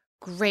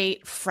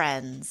 great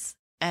friends,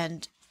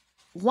 and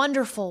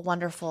wonderful,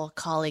 wonderful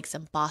colleagues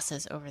and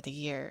bosses over the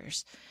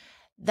years,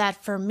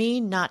 that for me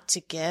not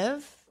to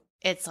give,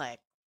 it's like,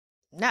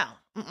 no,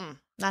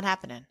 not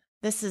happening.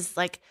 This is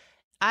like,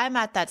 I'm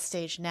at that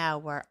stage now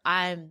where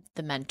I'm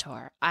the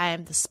mentor,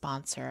 I'm the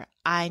sponsor.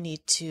 I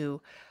need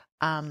to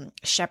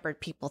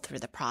shepherd people through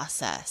the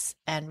process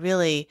and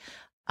really,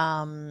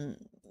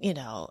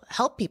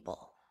 help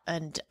people.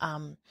 And,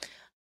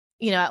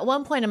 at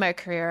one point in my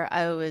career,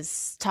 I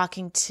was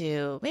talking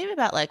to, maybe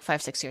about like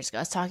 5-6 years ago,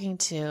 I was talking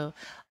to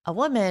a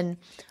woman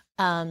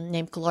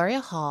named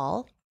Gloria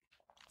Hall,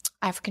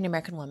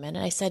 African-American woman.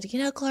 And I said,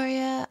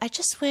 Gloria, I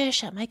just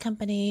wish at my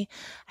company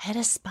I had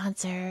a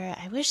sponsor.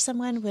 I wish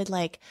someone would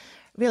like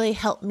really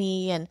help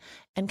me and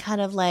kind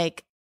of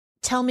like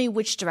tell me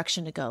which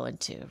direction to go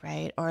into,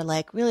 right? Or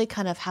like really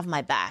kind of have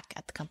my back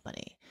at the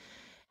company.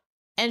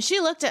 And she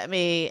looked at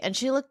me and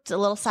she looked a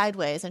little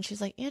sideways and she's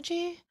like,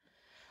 Angie,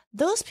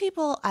 those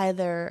people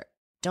either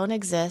don't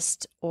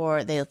exist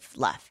or they've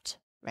left,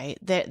 right?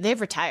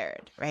 They've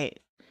retired, right?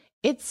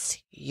 It's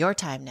your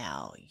time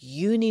now.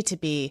 You need to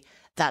be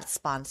that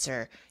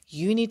sponsor.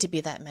 You need to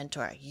be that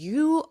mentor.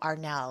 You are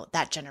now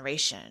that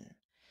generation.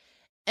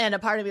 And a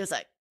part of me was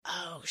like,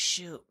 oh,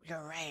 shoot,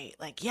 you're right.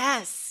 Like,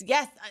 yes.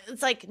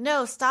 It's like,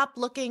 no, stop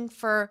looking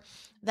for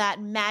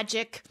that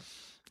magic,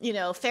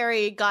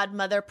 fairy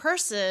godmother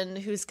person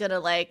who's going to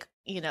like,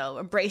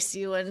 embrace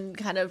you and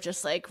kind of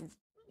just like,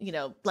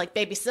 like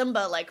baby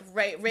Simba, like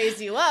raise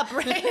you up,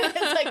 right?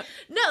 It's like,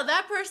 no,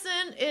 that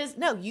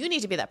person you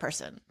need to be that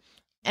person.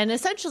 And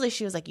essentially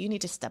she was like, you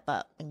need to step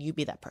up and you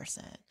be that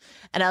person.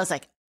 And I was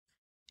like,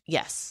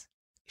 yes,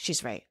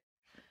 she's right.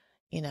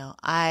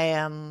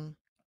 I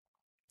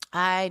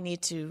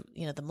need to,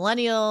 the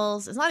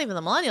millennials, it's not even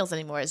the millennials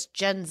anymore. It's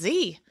Gen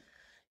Z,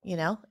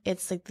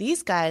 it's like,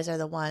 these guys are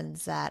the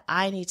ones that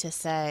I need to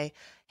say,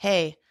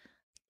 hey,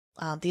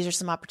 these are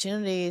some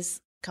opportunities.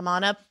 Come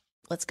on up.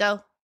 Let's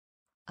go.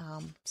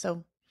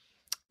 So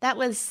that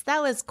was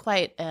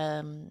quite,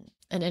 an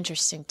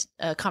interesting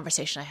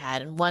conversation I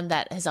had, and one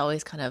that has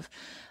always kind of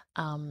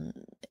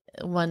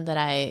one that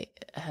I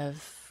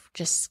have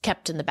just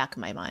kept in the back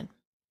of my mind.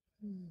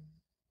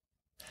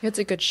 It's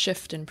a good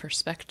shift in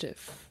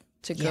perspective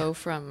to go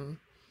from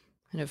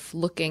kind of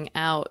looking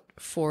out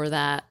for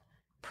that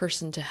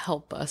person to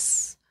help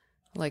us,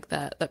 like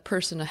that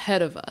person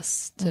ahead of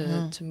us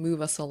to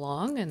move us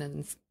along, and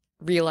then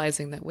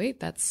realizing that, wait,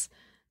 that's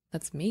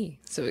me.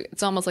 So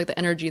it's almost like the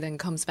energy then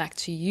comes back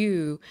to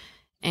you,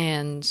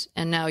 and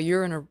now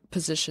you're in a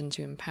position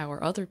to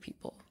empower other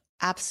people.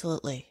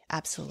 Absolutely.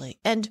 Absolutely.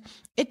 And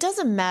it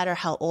doesn't matter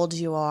how old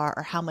you are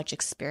or how much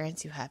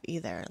experience you have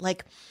either.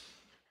 Like,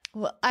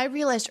 well, I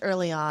realized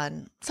early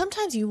on,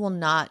 sometimes you will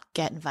not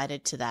get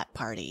invited to that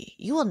party.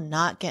 You will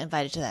not get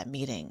invited to that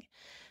meeting.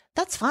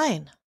 That's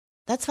fine.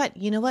 That's fine.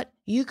 You know what?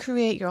 You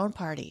create your own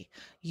party.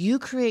 You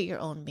create your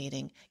own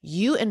meeting.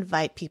 You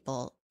invite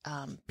people,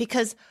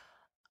 because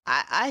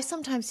I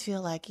sometimes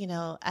feel like,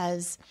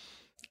 as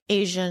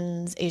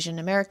Asians, Asian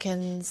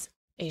Americans,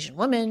 Asian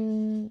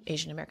women,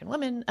 Asian American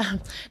women.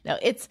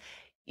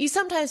 You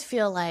sometimes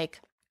feel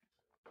like,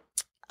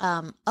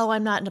 oh,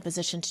 I'm not in a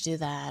position to do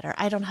that, or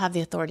I don't have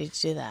the authority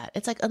to do that.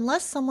 It's like,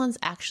 unless someone's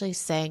actually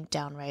saying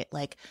outright,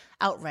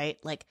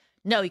 like,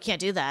 no, you can't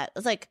do that.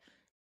 It's like,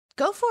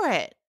 go for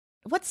it.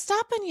 What's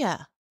stopping you?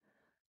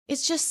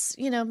 It's just,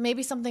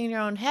 maybe something in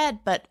your own head.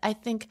 But I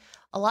think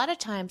a lot of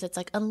times it's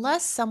like,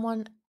 unless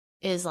someone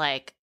is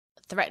like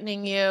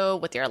threatening you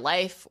with your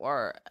life,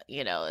 or,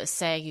 is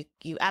saying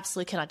you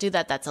absolutely cannot do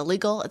that, that's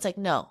illegal. It's like,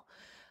 no,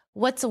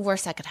 what's the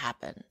worst that could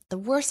happen? The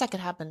worst that could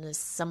happen is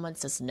someone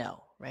says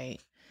no, right?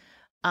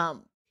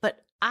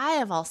 But I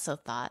have also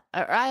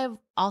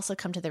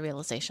come to the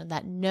realization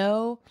that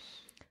no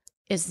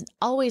is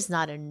always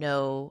not a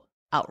no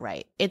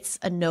outright. It's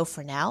a no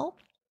for now.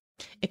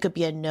 It could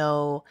be a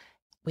no,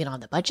 we don't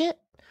have the budget,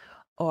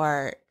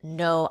 or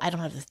no, I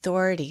don't have the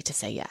authority to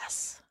say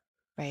yes,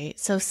 right?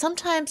 So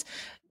sometimes,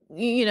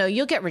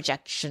 you'll get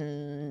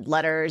rejection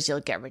letters, you'll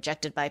get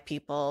rejected by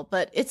people,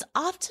 but it's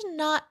often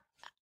not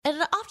And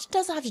it often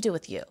doesn't have to do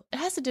with you. It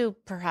has to do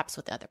perhaps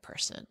with the other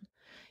person,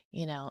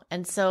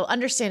 And so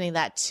understanding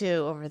that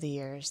too over the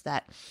years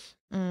that,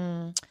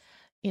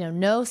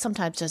 no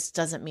sometimes just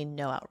doesn't mean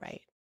no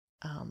outright.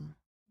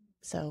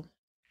 So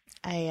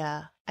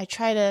I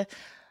try to,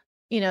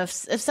 if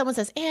someone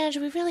says, Ange,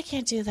 we really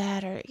can't do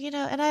that, or,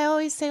 and I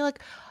always say like,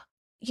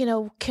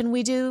 can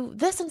we do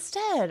this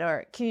instead?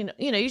 Or can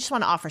you just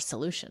want to offer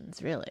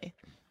solutions, really.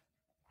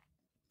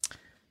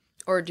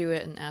 Or do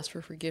it and ask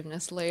for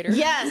forgiveness later.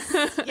 Yes.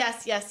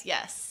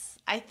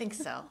 I think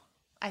so.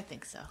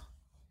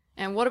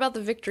 And what about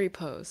the victory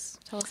pose?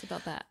 Tell us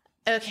about that.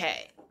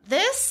 Okay.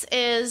 This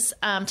is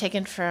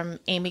taken from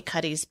Amy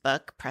Cuddy's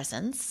book,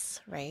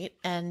 Presence, right?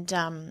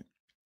 And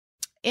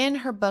in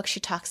her book, she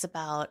talks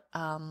about,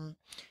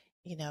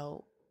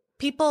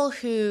 people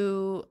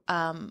who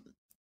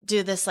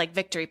do this like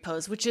victory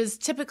pose, which is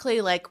typically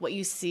like what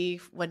you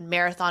see when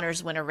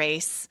marathoners win a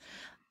race.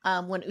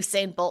 When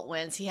Usain Bolt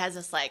wins, he has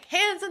this like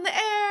hands in the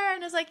air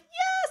and is like,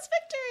 yes,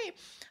 victory.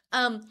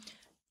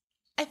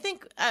 I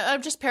think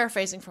I'm just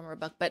paraphrasing from her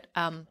book, but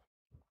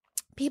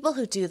people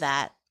who do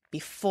that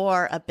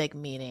before a big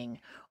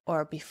meeting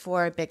or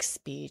before a big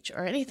speech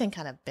or anything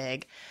kind of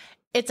big,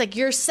 it's like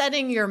you're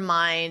setting your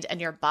mind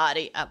and your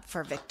body up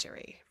for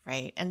victory,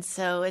 right? And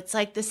so it's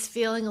like this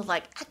feeling of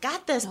like, I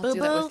got this, boo-boo. I'll do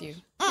that with you.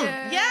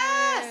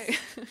 Yes!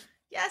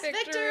 Yes,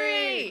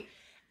 victory!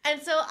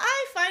 And so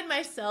I find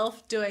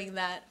myself doing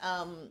that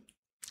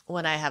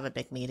when I have a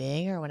big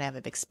meeting or when I have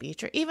a big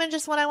speech or even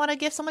just when I want to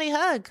give somebody a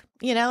hug.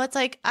 It's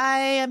like, I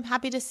am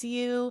happy to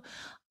see you.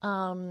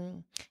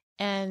 And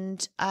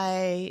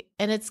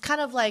it's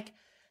kind of like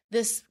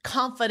this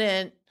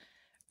confident,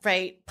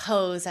 right,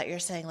 pose that you're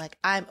saying, like,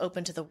 I'm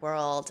open to the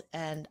world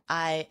and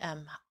I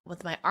am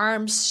with my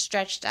arms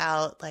stretched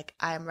out, like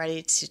I'm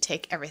ready to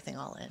take everything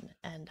all in.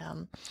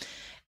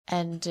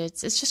 And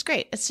it's just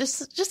great. It's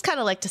just kind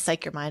of like to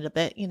psych your mind a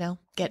bit,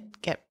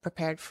 get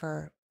prepared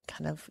for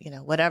kind of,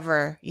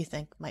 whatever you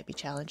think might be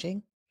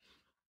challenging.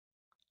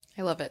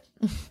 I love it.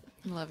 I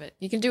love it.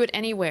 You can do it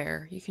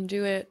anywhere. You can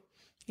do it,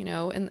 in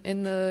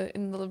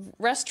the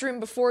restroom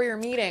before your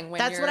meeting. When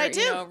that's what I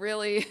do.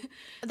 Really.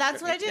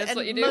 That's what I do. That's and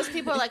what you do. Most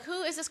people are like,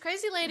 who is this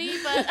crazy lady?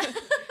 But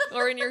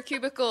or in your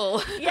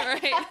cubicle.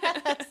 Yes. Right.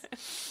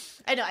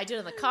 I know. I do it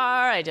in the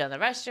car. I do it in the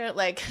restaurant.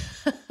 Like,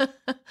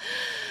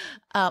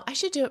 I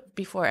should do it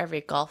before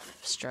every golf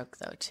stroke,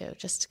 though, too,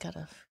 just to kind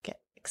of get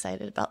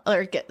excited about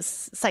or get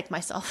psych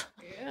myself.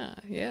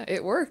 Yeah,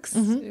 it works.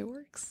 Mm-hmm. It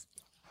works.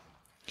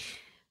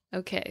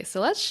 Okay,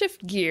 so let's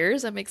shift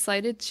gears. I'm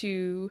excited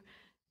to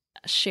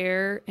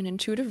share an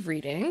intuitive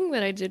reading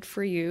that I did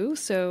for you.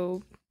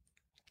 So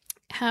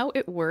how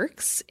it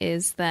works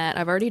is that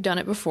I've already done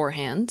it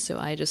beforehand. So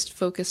I just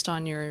focused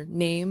on your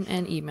name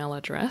and email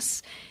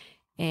address.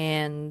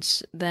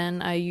 And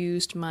then I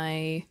used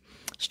my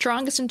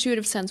strongest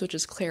intuitive sense, which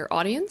is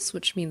clairaudience,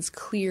 which means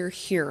clear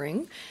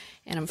hearing.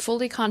 And I'm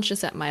fully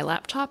conscious at my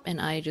laptop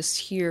and I just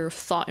hear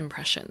thought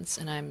impressions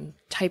and I'm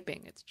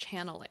typing. It's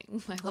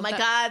channeling. Oh my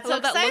God, so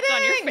exciting. That look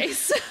on your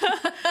face.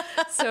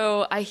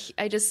 So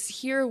I just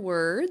hear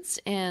words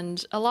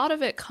and a lot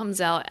of it comes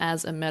out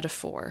as a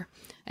metaphor.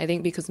 I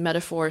think because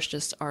metaphors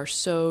just are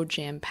so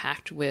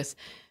jam-packed with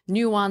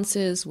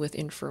nuances, with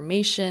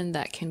information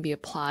that can be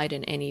applied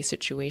in any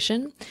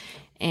situation.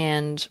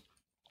 And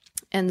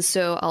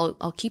so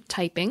I'll keep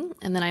typing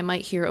and then I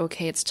might hear,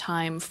 okay, it's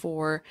time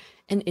for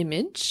an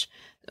image.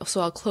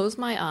 So I'll close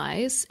my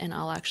eyes and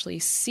I'll actually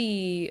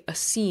see a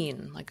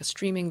scene, like a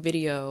streaming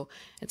video.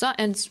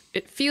 And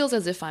it feels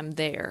as if I'm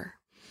there.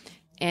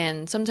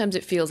 And sometimes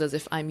it feels as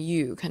if I'm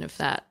you, kind of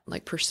that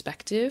like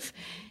perspective.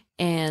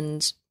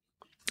 And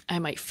I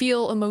might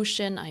feel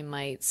emotion, I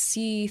might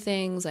see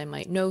things, I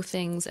might know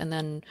things, and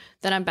then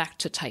I'm back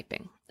to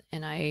typing.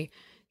 And I,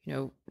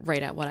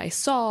 write out what I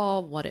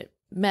saw, what it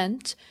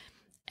meant.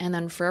 And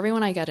then for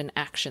everyone, I get an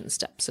action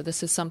step. So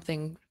this is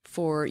something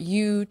for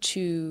you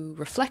to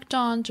reflect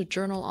on, to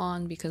journal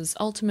on, because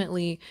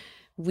ultimately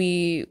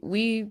we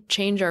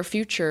change our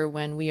future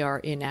when we are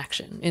in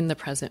action, in the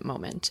present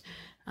moment.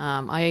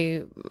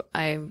 I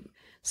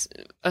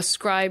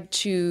ascribe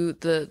to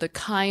the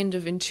kind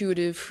of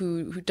intuitive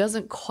who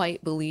doesn't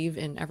quite believe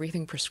in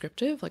everything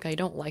prescriptive. Like I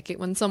don't like it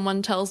when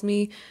someone tells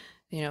me,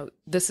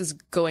 this is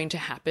going to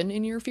happen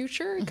in your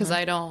future, because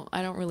I don't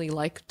really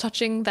like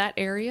touching that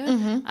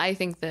area. I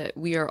think that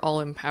we are all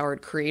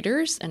empowered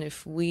creators, and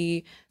if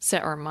we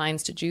set our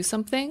minds to do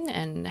something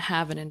and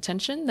have an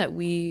intention, that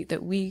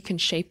we can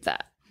shape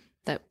that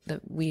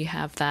we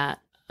have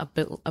that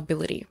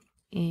ability.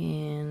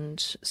 And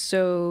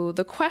so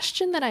the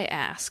question that I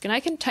ask, and I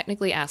can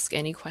technically ask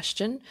any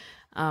question,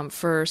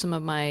 for some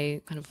of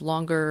my kind of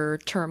longer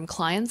term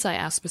clients, I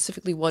ask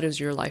specifically, what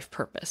is your life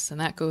purpose? And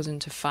that goes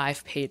into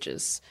 5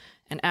 pages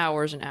and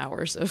hours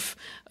of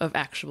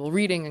actual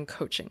reading and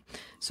coaching.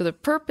 So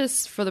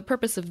for the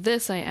purpose of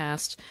this, I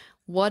asked,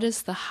 what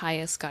is the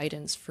highest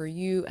guidance for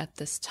you at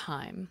this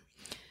time?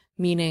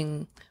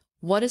 Meaning,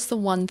 what is the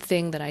one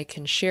thing that I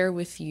can share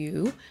with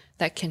you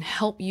that can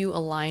help you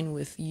align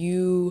with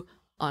you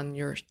on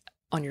your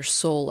on your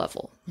soul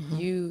level,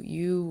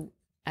 you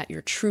at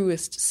your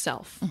truest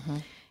self.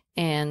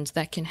 And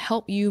that can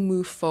help you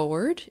move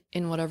forward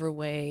in whatever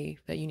way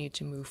that you need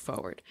to move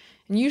forward.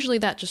 And usually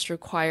that just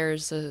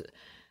requires a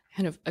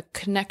kind of a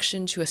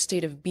connection to a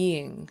state of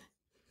being,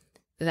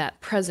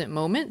 that present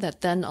moment that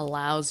then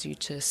allows you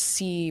to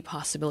see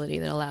possibility,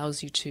 that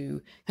allows you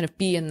to kind of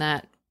be in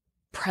that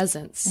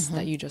presence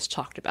that you just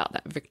talked about,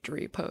 that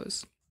victory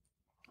pose.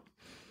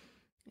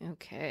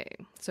 Okay.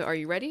 So are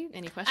you ready?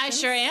 Any questions? I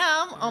sure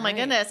am. Oh my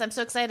goodness. I'm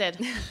so excited.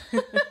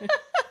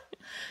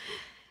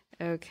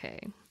 Okay.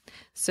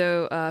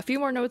 So a few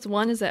more notes.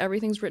 One is that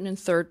everything's written in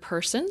third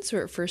person. So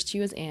it refers to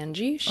you as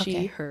Angie,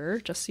 she,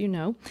 her, just so you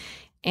know.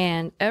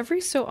 And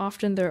every so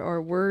often there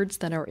are words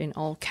that are in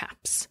all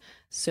caps.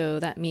 So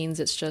that means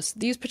it's just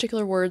these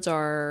particular words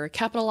are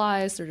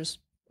capitalized, they're just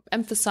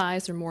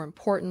emphasized, they're more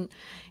important.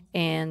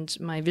 And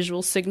my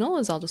visual signal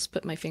is I'll just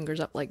put my fingers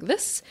up like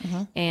this.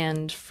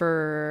 And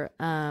for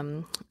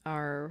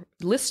our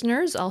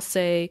listeners, I'll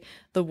say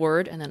the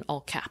word and then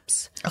all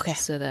caps. Okay.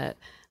 So that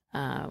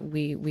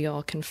we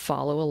all can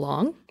follow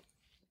along.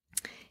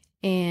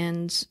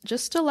 And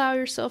just allow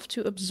yourself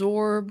to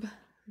absorb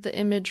the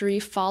imagery,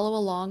 follow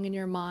along in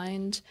your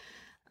mind,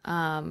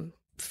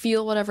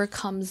 feel whatever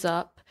comes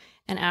up.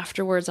 And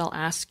afterwards, I'll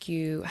ask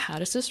you, how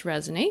does this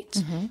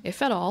resonate,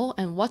 if at all,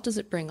 and what does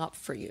it bring up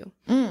for you?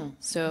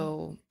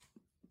 So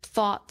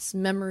thoughts,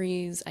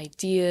 memories,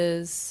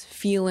 ideas,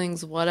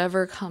 feelings,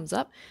 whatever comes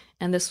up.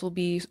 And this will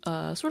be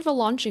sort of a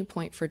launching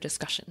point for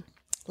discussion.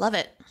 Love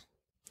it.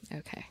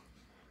 Okay.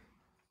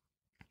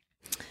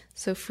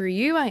 So for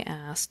you, I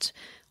asked,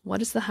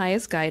 what is the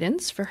highest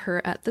guidance for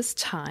her at this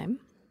time?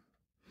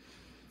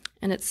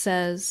 And it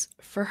says,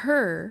 for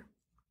her,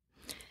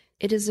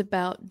 it is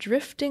about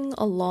drifting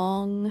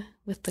along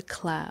with the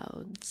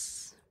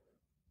clouds.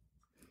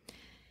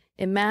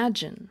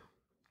 Imagine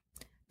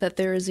that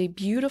there is a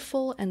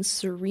beautiful and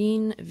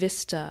serene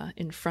vista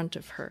in front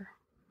of her.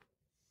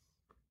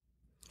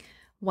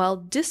 While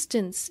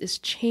distance is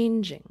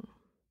changing,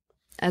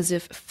 as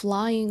if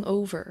flying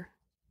over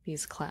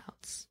these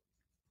clouds.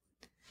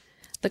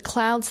 The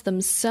clouds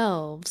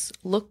themselves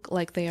look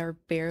like they are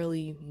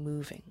barely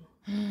moving.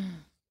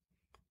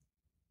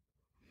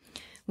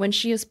 When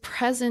she is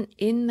present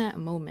in that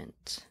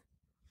moment,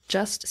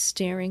 just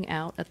staring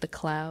out at the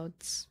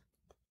clouds,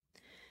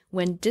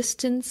 when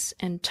distance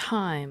and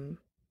time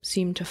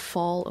seem to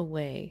fall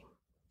away,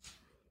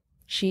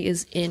 she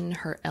is in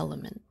her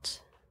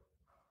element.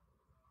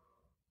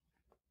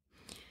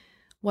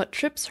 What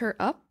trips her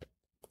up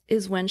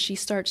is when she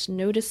starts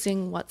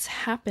noticing what's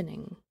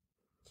happening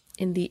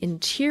in the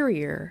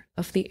interior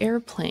of the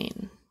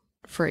airplane,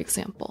 for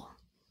example.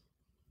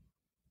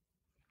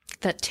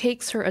 That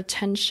takes her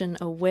attention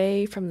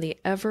away from the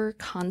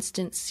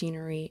ever-constant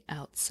scenery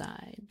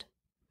outside.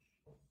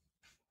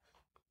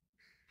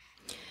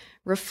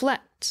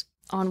 Reflect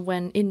on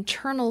when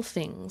internal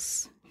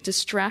things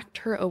distract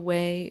her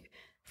away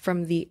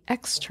from the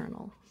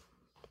external,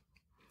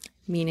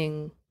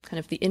 meaning kind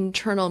of the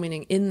internal,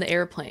 meaning in the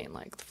airplane,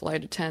 like the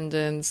flight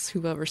attendants,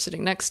 whoever's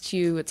sitting next to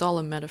you. It's all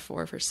a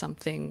metaphor for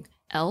something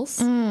else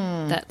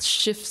that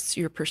shifts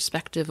your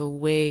perspective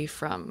away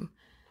from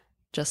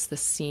just the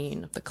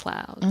scene of the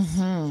clouds.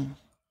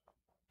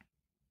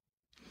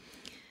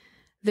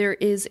 There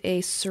is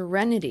a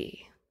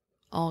serenity,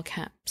 all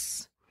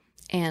caps,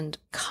 and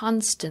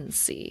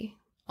constancy,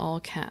 all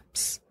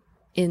caps,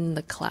 in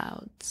the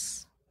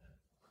clouds.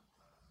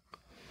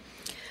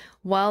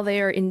 While they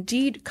are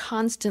indeed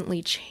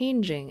constantly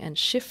changing and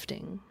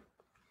shifting,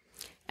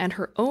 and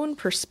her own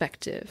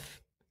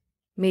perspective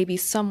may be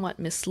somewhat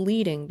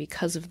misleading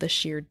because of the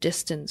sheer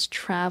distance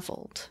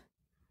traveled,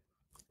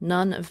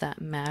 none of that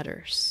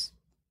matters.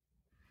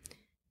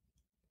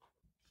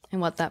 And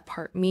what that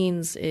part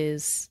means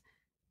is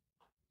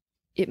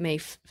it may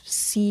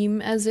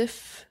seem as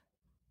if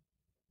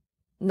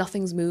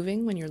nothing's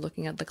moving when you're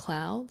looking at the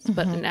clouds,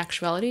 but in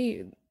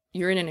actuality,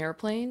 you're in an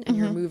airplane and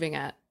you're moving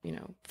at,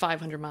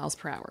 500 miles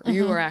per hour.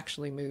 You are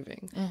actually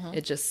moving.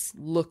 It just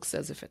looks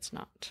as if it's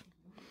not.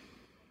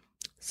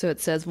 So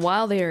it says,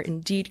 while they are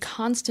indeed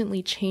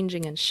constantly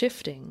changing and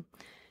shifting,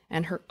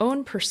 and her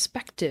own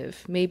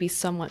perspective may be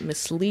somewhat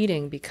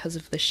misleading because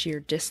of the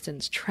sheer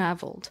distance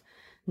traveled,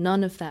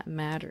 none of that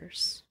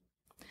matters.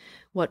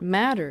 What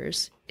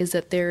matters is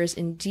that there is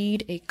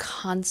indeed a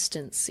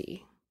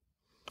constancy,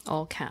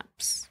 all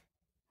caps,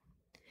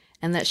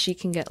 and that she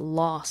can get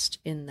lost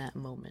in that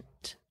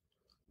moment.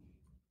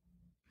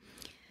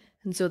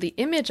 And so the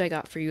image I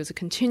got for you is a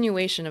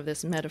continuation of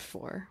this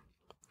metaphor.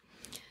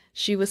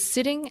 She was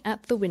sitting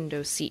at the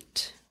window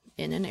seat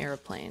in an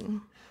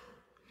airplane,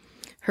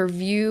 her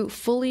view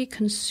fully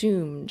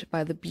consumed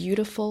by the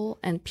beautiful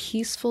and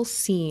peaceful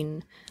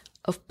scene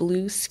of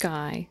blue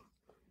sky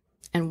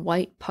and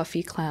white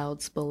puffy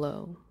clouds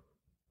below.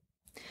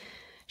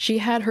 She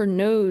had her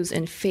nose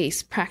and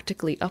face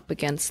practically up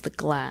against the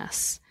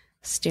glass,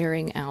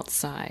 staring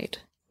outside,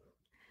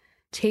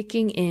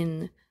 taking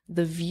in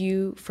the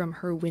view from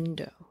her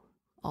window,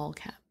 all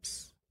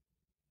caps.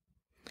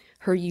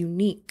 Her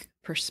unique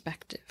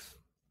perspective.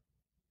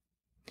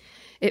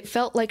 It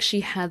felt like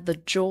she had the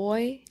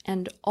joy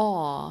and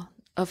awe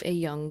of a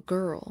young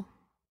girl,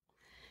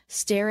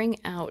 staring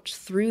out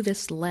through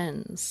this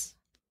lens,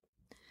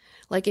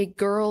 like a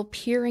girl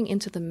peering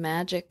into the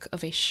magic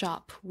of a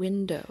shop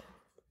window,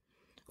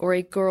 or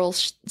a girl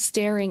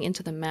staring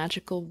into the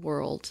magical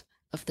world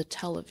of the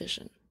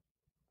television.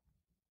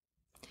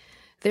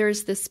 There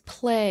is this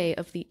play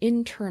of the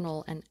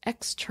internal and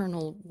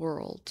external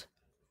world,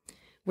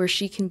 where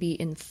she can be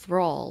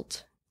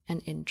enthralled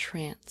and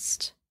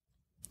entranced,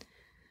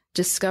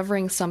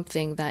 discovering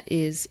something that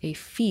is a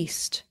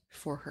feast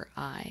for her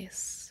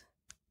eyes.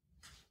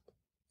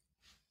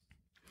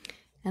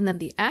 And then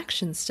the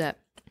action step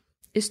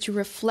is to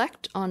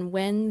reflect on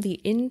when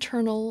the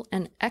internal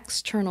and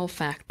external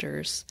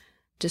factors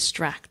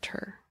distract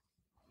her.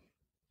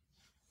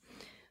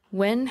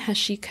 When has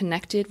she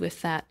connected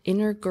with that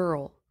inner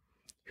girl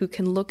who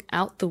can look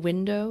out the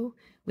window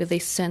with a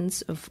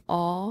sense of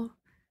awe,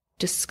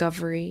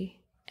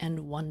 discovery,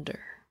 and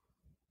wonder?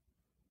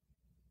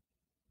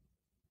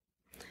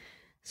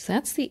 So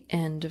that's the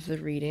end of the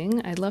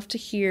reading. I'd love to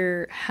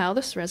hear how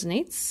this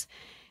resonates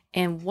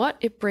and what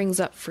it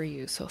brings up for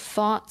you. So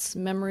thoughts,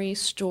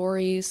 memories,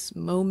 stories,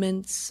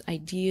 moments,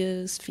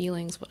 ideas,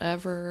 feelings,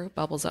 whatever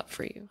bubbles up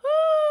for you.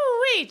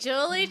 Woo-wee,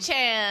 Julie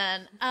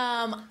Chan.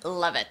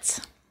 Love it.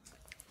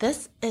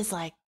 This is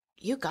like,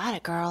 you got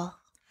it, girl.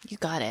 You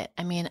got it.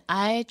 I mean,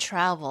 I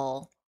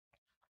travel.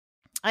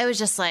 I was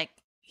just like,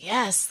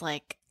 yes,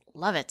 like,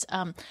 love it.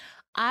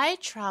 I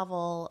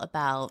travel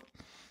about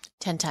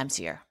 10 times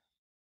a year.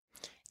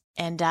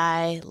 And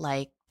I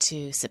like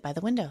to sit by the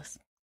windows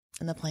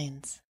in the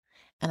planes.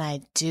 And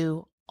I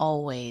do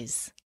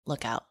always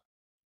look out.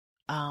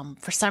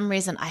 For some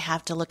reason, I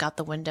have to look out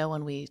the window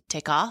when we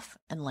take off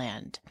and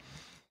land.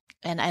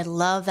 And I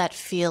love that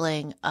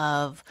feeling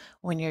of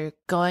when you're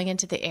going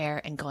into the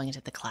air and going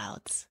into the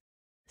clouds.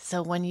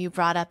 So when you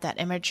brought up that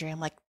imagery,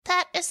 I'm like,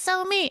 that is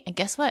so me. And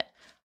guess what?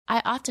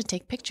 I often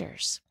take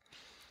pictures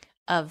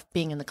of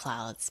being in the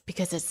clouds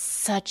because it's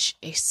such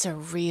a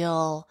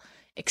surreal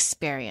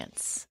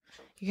experience.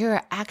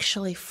 You're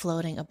actually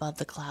floating above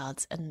the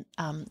clouds. And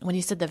when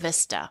you said the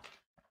vista,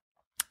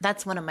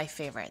 that's one of my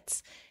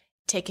favorites.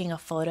 Taking a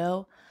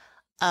photo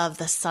of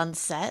the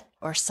sunset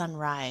or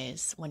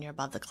sunrise when you're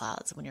above the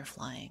clouds, when you're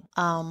flying.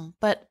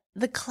 But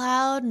the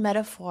cloud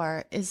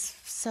metaphor is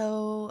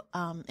so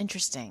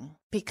interesting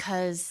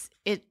because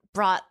it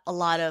brought a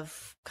lot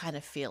of kind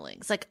of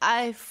feelings. Like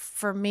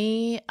for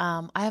me,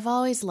 I've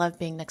always loved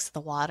being next to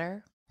the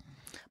water,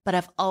 but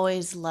I've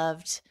always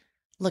loved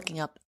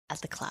looking up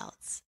at the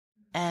clouds.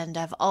 And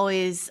I've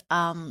always,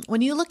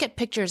 when you look at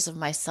pictures of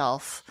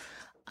myself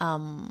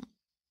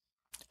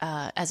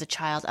as a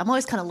child, I'm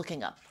always kind of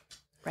looking up,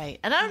 right?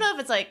 And I don't know if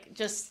it's like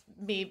just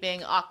me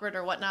being awkward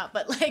or whatnot,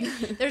 but like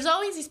there's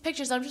always these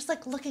pictures. I'm just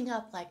like looking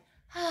up, like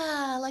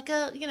like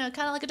a kind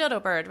of like a dodo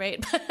bird,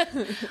 right?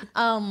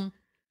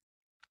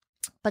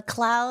 But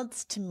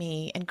clouds to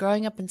me, and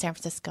growing up in San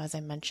Francisco, as I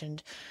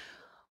mentioned,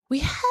 we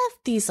have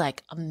these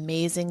like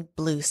amazing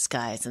blue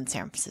skies in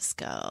San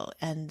Francisco,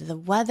 and the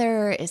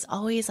weather is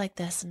always like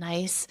this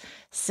nice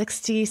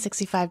 60,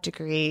 65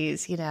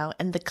 degrees,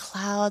 and the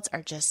clouds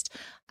are just,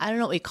 I don't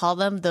know what we call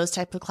them, those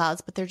type of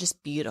clouds, but they're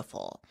just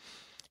beautiful.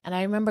 And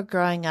I remember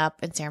growing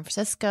up in San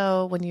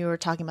Francisco when you were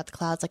talking about the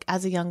clouds, like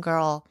as a young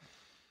girl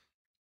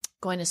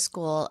going to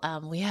school,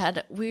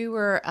 we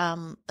were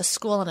a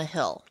school on a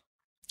hill.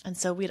 And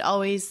so we'd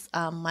always,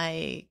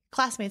 my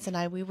classmates and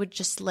I, we would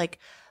just like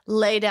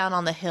lay down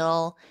on the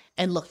hill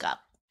and look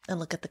up and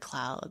look at the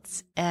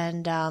clouds.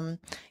 And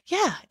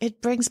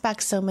it brings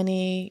back so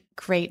many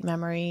great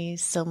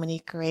memories, so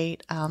many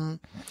great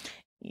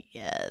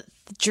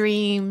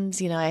dreams.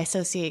 I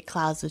associate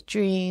clouds with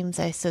dreams.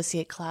 I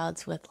associate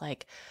clouds with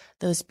like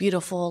those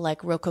beautiful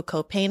like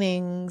Rococo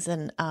paintings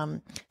and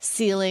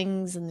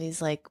ceilings and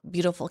these like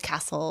beautiful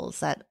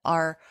castles that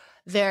are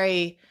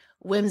very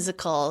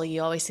whimsical.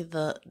 You always see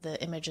the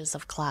images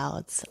of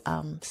clouds.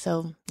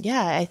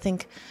 I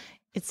think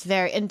it's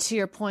very, and to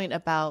your point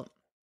about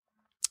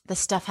the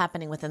stuff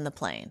happening within the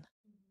plane.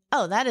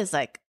 Oh, that is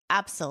like,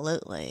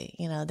 absolutely.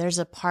 There's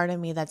a part of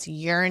me that's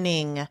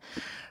yearning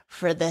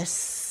for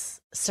this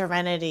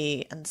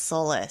serenity and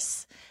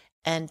solace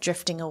and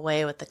drifting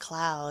away with the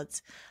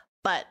clouds.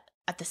 But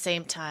at the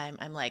same time,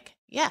 I'm like,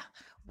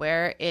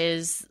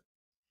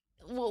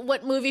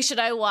 what movie should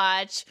I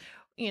watch?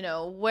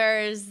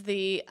 Where is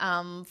the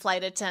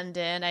flight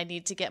attendant? I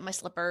need to get my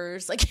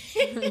slippers, like,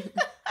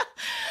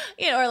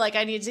 or like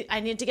I need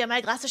to get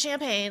my glass of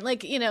champagne,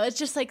 like, it's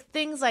just like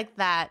things like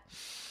that.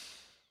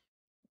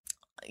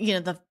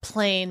 The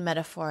plane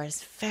metaphor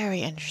is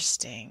very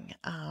interesting,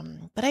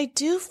 but I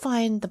do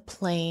find the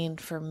plane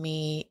for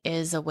me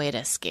is a way to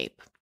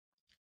escape.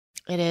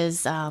 It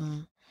is,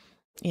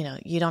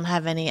 you don't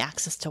have any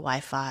access to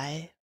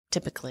Wi-Fi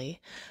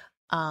typically.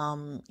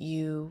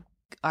 You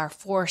are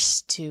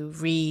forced to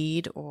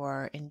read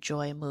or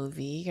enjoy a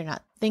movie. You're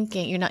not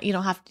thinking, you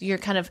don't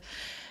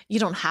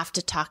have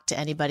to talk to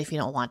anybody if you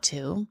don't want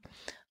to.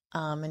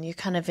 And you're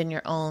kind of in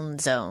your own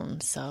zone.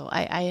 So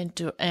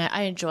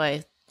I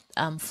enjoy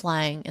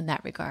flying in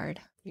that regard.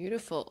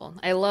 Beautiful.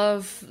 I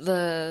love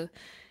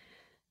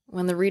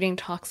when the reading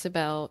talks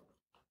about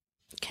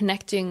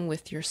connecting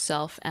with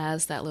yourself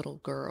as that little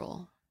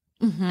girl,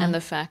 and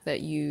the fact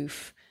that you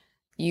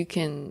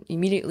can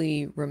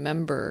immediately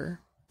remember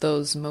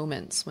those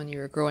moments when you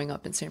were growing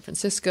up in San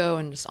Francisco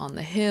and just on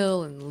the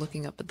hill and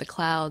looking up at the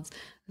clouds.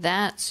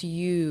 That's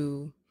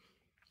you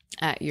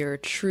at your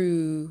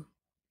true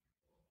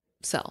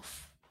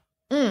self.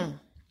 And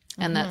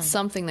that's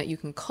something that you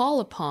can call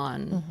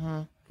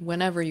upon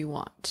whenever you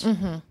want.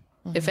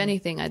 If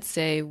anything, I'd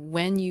say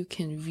when you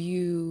can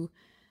view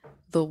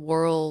the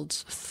world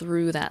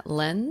through that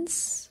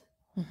lens,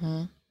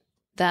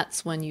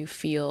 that's when you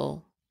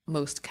feel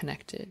most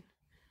connected.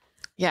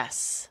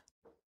 Yes.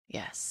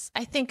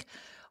 I think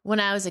when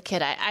I was a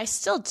kid, I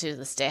still to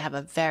this day have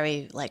a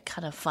very like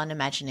kind of fun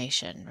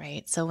imagination,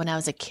 right? So when I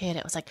was a kid,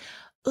 it was like,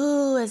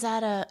 ooh, is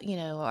that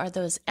are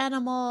those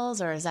animals,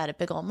 or is that a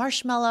big old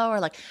marshmallow? Or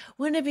like,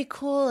 wouldn't it be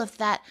cool if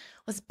that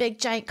was big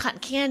giant cotton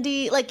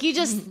candy? Like you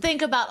just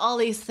think about all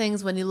these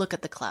things when you look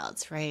at the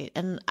clouds, right?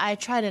 And I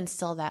try to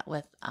instill that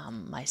with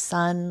my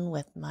son,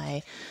 with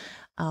my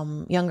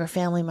younger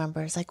family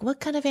members. Like,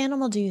 what kind of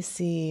animal do you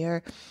see?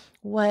 Or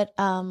what,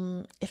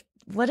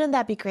 wouldn't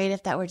that be great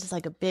if that were just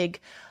like a big,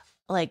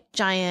 like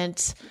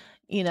giant,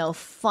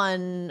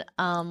 fun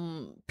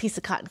piece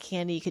of cotton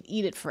candy, you could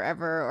eat it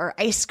forever, or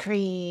ice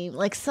cream.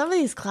 Like some of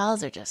these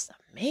clouds are just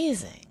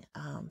amazing.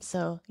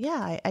 So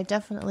yeah, I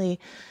definitely,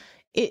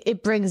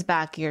 it brings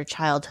back your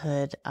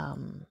childhood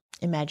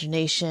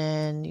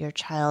imagination, your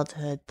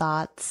childhood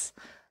thoughts,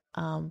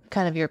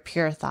 kind of your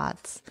pure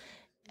thoughts.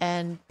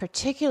 And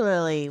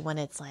particularly when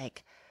it's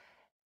like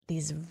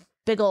these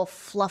big old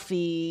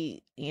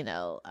fluffy,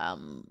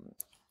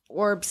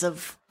 orbs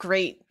of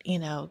great,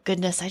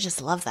 goodness. I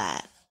just love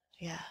that.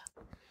 Yeah.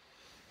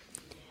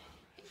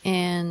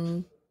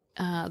 And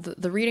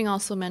the reading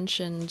also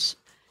mentioned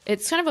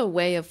it's kind of a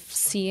way of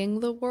seeing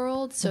the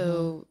world.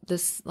 So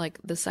this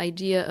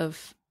idea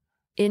of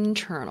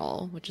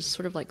internal, which is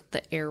sort of like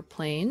the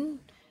airplane,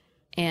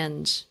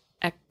 and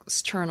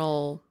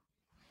external,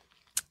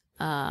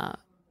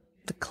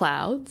 the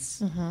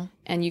clouds.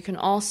 And you can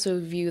also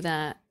view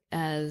that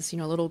as, a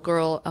little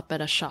girl up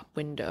at a shop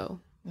window,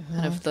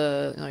 kind of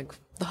the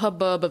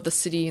hubbub of the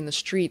city and the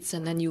streets,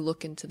 and then you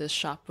look into this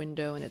shop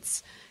window, and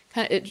it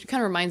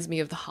kind of reminds me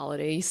of the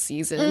holiday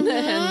season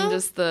and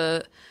just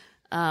the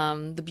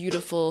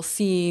beautiful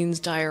scenes,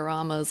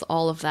 dioramas,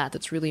 all of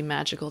that's really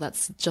magical.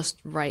 That's just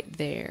right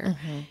there.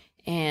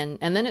 And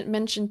then it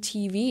mentioned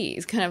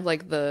TVs, kind of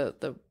like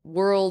the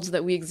worlds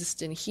that we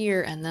exist in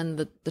here, and then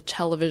the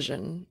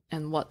television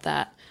and what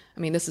that. I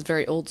mean, this is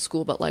very old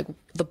school, but like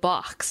the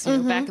box,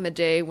 back in the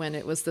day when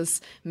it was this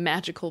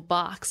magical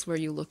box where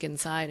you look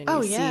inside and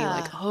you see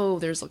like,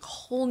 there's like a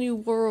whole new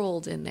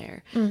world in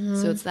there.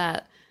 So it's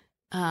that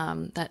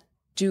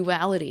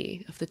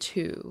duality of the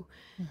two.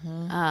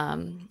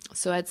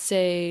 So I'd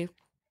say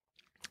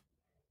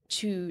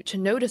to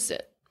notice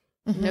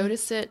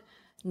it,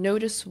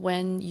 notice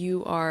when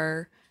you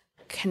are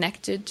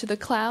connected to the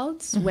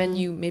clouds, when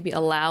you maybe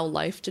allow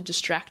life to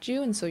distract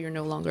you, and so you're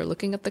no longer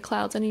looking at the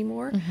clouds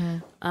anymore.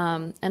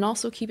 And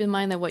also keep in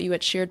mind that what you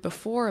had shared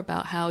before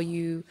about how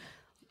you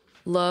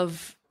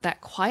love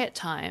that quiet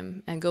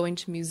time and going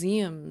to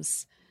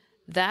museums,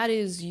 that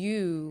is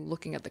you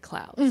looking at the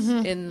clouds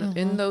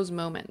in those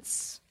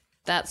moments.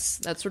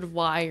 That's sort of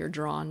why you're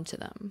drawn to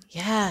them.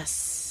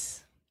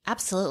 Yes,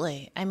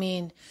 absolutely. I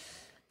mean,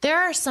 there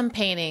are some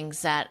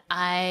paintings that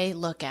I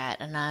look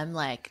at and I'm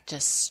like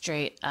just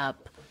straight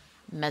up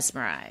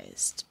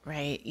mesmerized,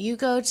 right? You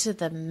go to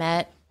the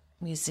Met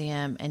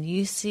Museum and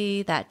you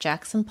see that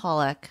Jackson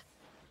Pollock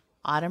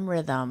Autumn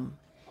Rhythm,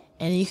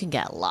 and you can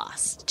get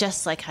lost,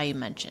 just like how you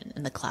mentioned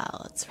in the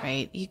clouds,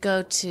 right? You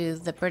go to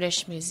the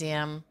British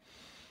Museum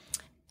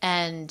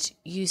and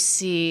you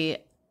see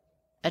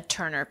a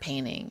Turner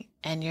painting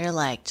and you're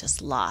like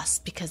just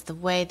lost, because the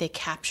way they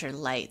capture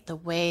light, the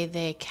way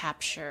they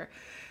capture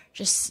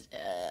just,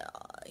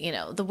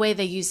 the way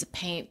they use the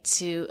paint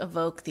to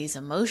evoke these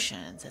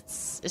emotions,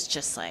 it's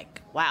just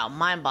like, wow,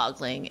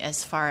 mind-boggling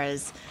as far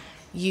as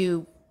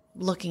you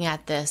looking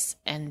at this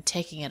and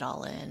taking it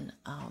all in.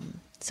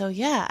 So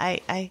yeah,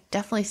 I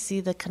definitely see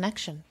the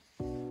connection.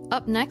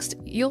 Up next,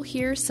 you'll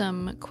hear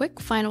some quick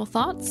final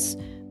thoughts,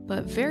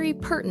 but very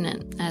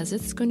pertinent, as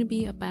it's going to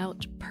be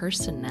about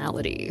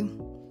personality.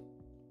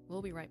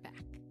 We'll be right back.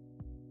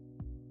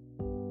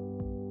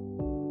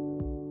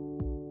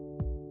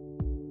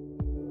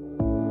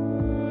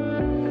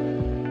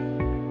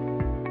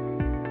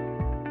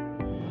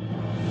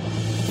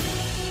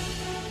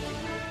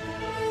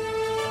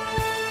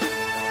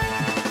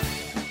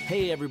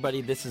 Hey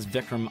everybody, this is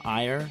Vikram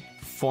Iyer,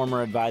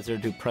 former advisor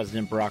to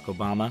President Barack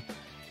Obama.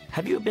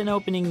 Have you been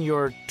opening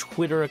your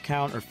Twitter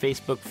account or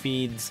Facebook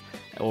feeds,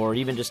 or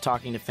even just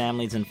talking to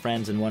families and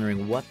friends and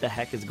wondering what the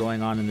heck is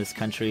going on in this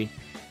country?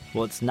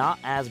 Well, it's not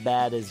as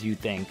bad as you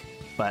think,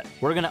 but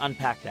we're going to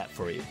unpack that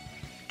for you.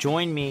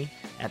 Join me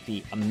at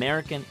the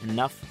American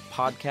Enough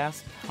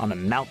podcast on the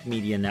Mouth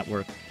Media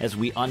Network as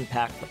we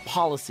unpack the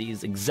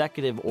policies,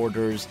 executive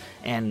orders,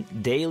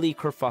 and daily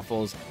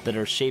kerfuffles that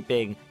are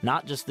shaping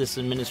not just this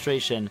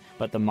administration,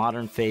 but the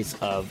modern face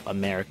of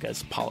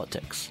America's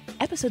politics.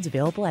 Episodes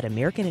available at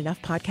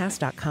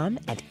AmericanEnoughPodcast.com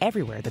and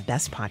everywhere the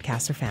best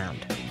podcasts are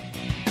found.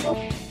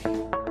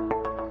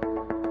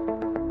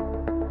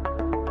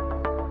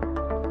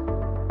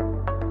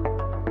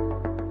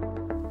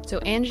 So,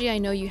 Angie, I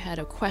know you had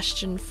a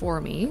question for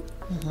me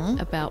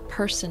about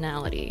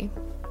personality.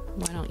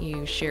 Why don't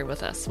you share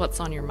with us what's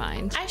on your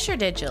mind? I sure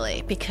did,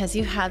 Julie, because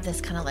you have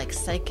this kind of like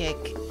psychic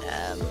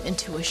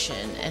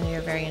intuition, and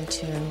you're very in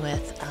tune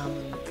with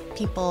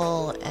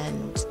people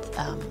and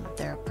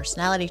their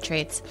personality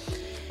traits.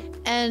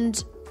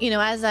 And, you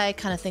know, as I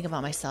kind of think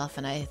about myself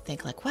and I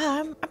think like, wow,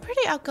 I'm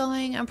pretty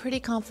outgoing, I'm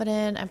pretty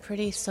confident, I'm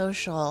pretty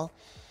social.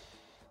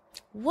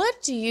 What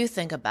do you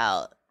think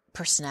about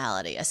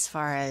personality as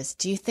far as,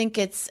 do you think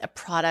it's a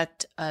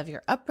product of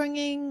your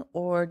upbringing,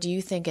 or do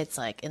you think it's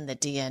like in the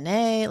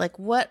DNA? Like,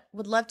 what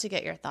would love to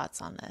get your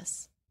thoughts on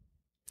this?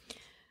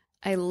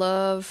 I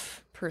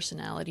love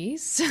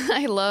personalities.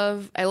 I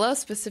love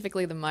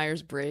specifically the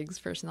Myers-Briggs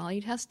personality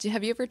test.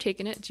 Have you ever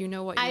taken it? Do you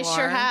know what you are? I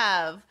sure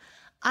have.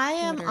 I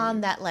am on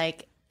that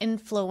like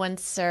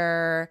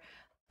influencer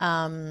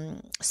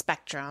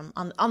spectrum.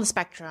 On the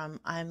spectrum,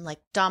 I'm like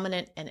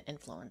dominant and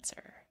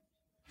influencer.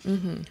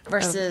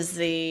 Versus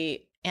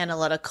the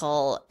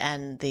analytical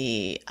and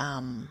the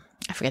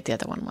I forget the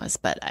other one was,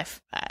 but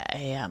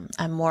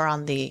I'm more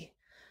on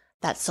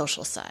that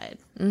social side.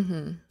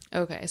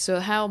 Okay, so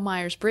how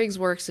Myers-Briggs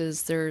works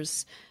is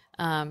there's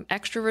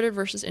extroverted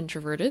versus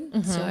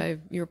introverted. So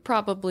you're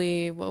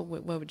probably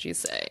what would you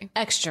say?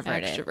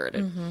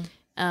 Extroverted.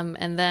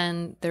 And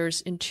then there's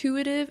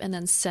intuitive and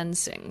then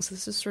sensing. So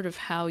this is sort of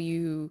how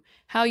you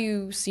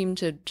seem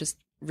to just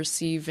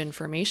receive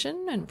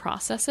information and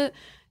process it.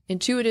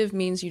 Intuitive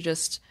means you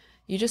just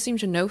seem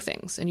to know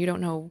things and you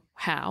don't know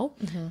how.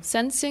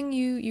 Sensing,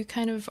 you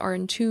kind of are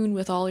in tune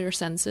with all your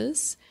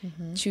senses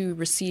to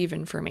receive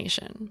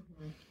information.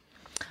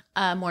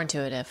 More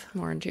intuitive.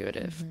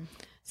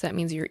 So that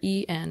means you're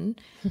EN.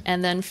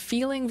 And then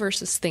feeling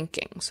versus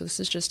thinking. So this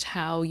is just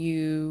how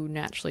you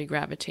naturally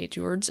gravitate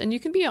towards. And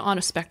you can be on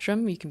a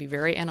spectrum. You can be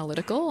very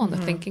analytical on the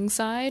thinking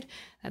side.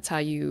 That's how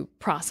you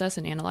process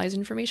and analyze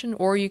information.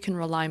 Or you can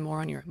rely more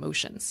on your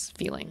emotions,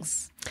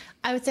 feelings.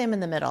 I would say I'm in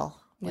the middle.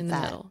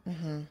 Middle.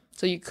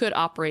 So you could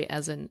operate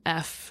as an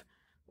F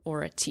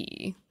or a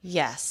T.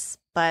 Yes,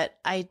 but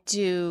I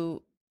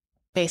do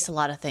base a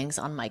lot of things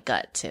on my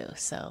gut too.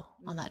 So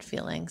on that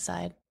feeling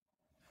side.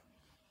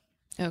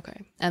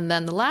 Okay. And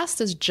then the last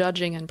is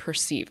judging and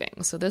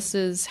perceiving. So this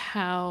is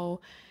how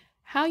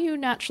you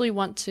naturally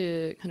want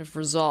to kind of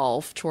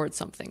resolve towards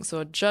something. So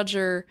a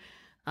judger,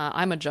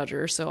 I'm a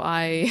judger, so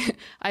I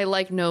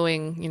like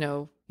knowing, you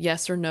know,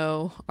 yes or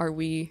no.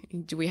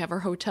 Do we have our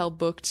hotel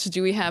booked?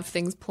 Do we have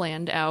things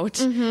planned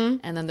out?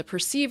 And then the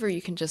perceiver,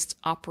 you can just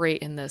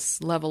operate in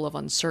this level of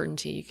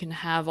uncertainty. You can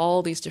have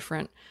all these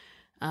different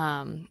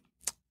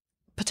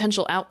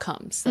potential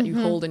outcomes that you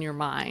hold in your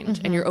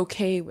mind, and you're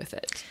okay with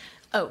it.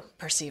 Oh,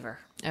 perceiver.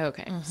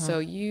 Okay. So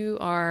you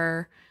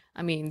are,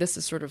 I mean, this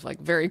is sort of like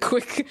very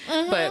quick,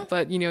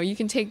 but you know, you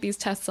can take these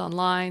tests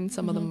online.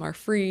 Some of them are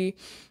free.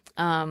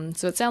 So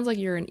it sounds like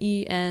you're an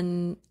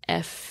ENFP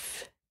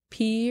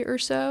or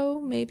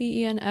so, maybe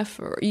ENF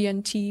or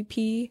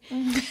ENTP.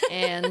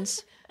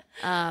 And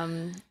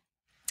I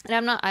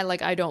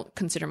don't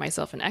consider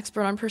myself an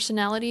expert on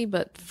personality,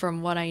 but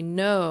from what I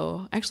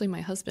know, actually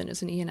my husband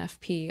is an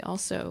ENFP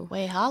also.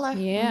 Way holla.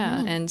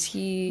 Yeah. And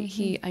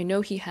I know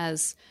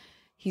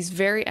he's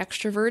very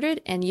extroverted,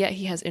 and yet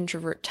he has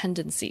introvert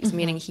tendencies,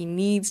 meaning he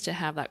needs to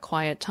have that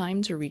quiet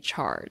time to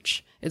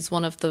recharge. It's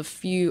one of the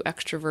few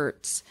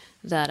extroverts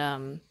that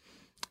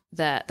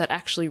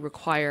actually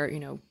require, you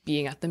know,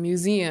 being at the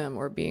museum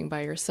or being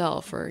by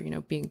yourself or, you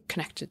know, being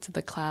connected to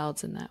the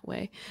clouds in that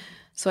way.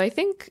 So I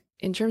think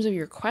in terms of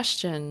your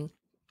question,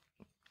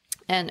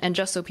 and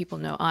just so people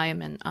know, I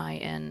am an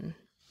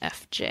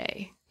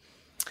INFJ.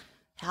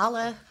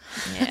 Holla.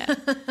 Yeah.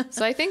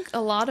 So I think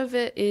a lot of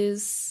it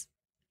is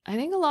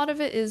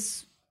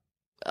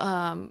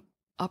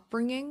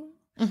upbringing.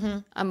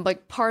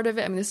 Like part of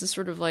it, I mean, this is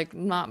sort of like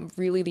not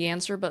really the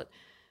answer, but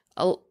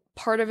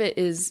part of it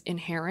is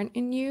inherent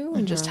in you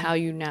and just how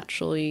you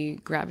naturally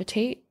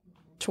gravitate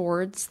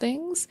towards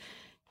things.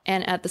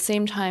 And at the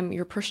same time,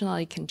 your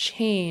personality can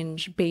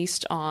change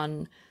based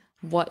on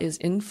what is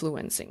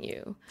influencing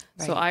you.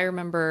 Right. So I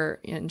remember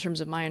in terms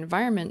of my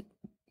environment,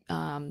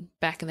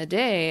 back in the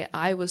day,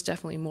 I was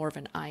definitely more of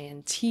an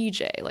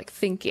INTJ, like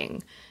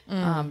thinking,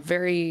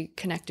 very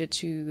connected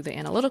to the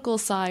analytical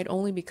side,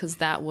 only because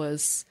that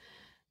was,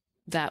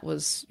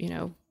 you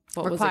know,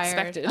 what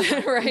required. Was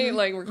expected, right?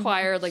 Like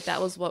required, like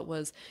that was what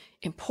was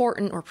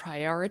important or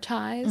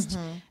prioritized.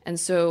 And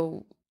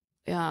so,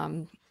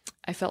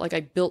 I felt like I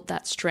built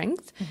that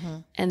strength,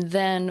 and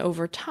then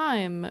over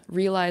time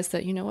realized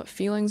that, you know what,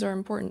 feelings are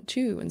important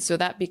too. And so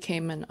that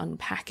became an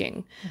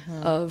unpacking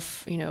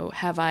of, you know,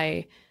 have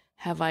I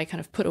have I kind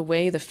of put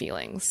away the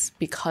feelings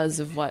because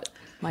of what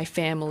my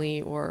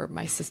family or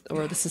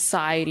the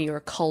society or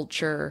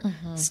culture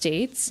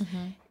states?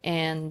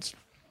 And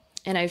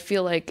I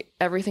feel like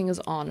everything is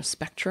on a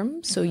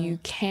spectrum, so you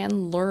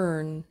can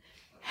learn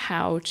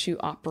how to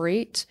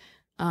operate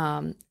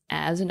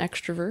as an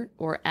extrovert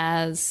or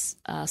as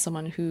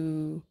someone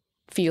who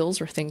feels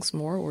or thinks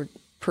more or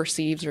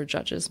perceives or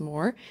judges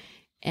more.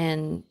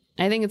 And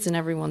I think it's in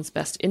everyone's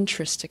best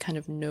interest to kind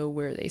of know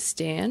where they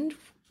stand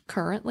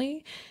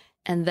currently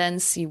and then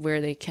see where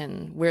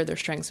their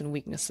strengths and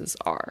weaknesses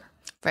are.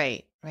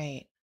 Right.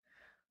 I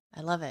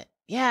love it.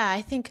 Yeah,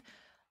 I think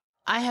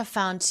I have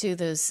found too,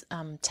 those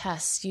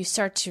tests, you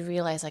start to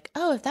realize like,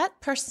 oh, if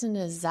that person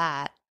is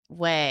that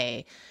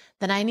way,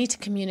 then I need to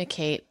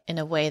communicate in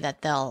a way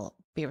that they'll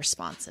be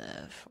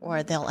responsive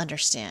or they'll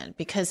understand,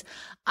 because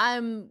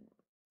I'm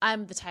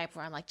the type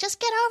where I'm like, just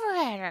get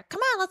over it, or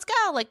come on, let's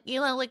go. Like,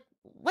 like,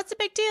 what's the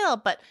big deal?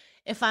 But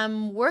if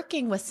I'm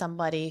working with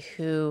somebody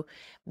who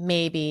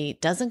maybe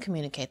doesn't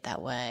communicate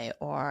that way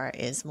or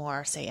is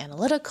more, say,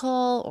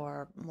 analytical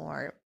or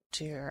more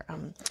to your,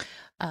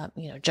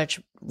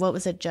 judge, what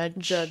was it?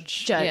 Judge,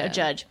 yeah. A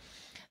judge,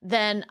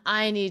 then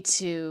I need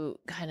to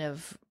kind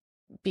of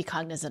be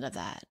cognizant of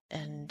that.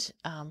 And,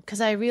 cause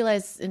I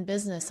realize in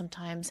business,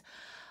 sometimes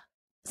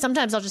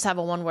I'll just have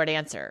a 1-word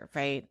answer,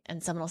 right?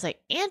 And someone will say,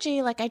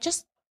 Angie, like I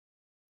just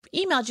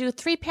emailed you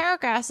 3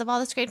 paragraphs of all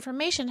this great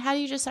information. Why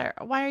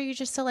are you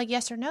just so like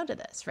yes or no to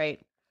this, right?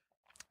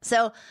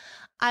 So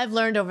I've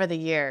learned over the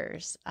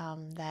years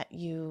that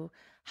you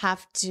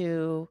have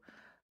to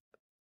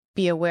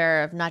be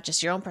aware of not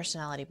just your own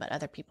personality, but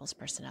other people's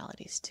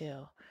personalities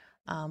too.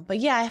 But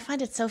yeah, I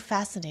find it so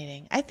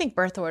fascinating. I think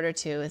birth order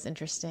too is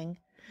interesting.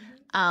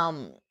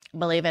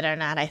 Believe it or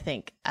not, I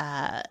think,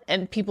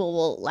 and people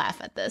will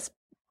laugh at this.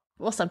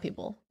 Well, some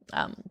people,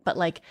 but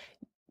like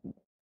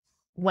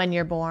when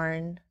you're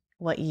born,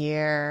 what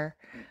year,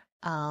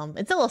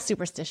 it's a little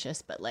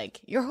superstitious, but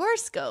like your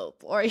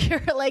horoscope or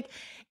your like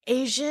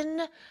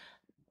Asian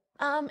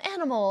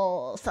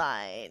animal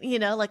sign,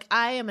 like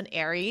I am an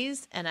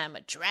Aries and I'm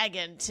a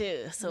dragon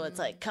too. So it's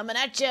like coming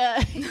at you.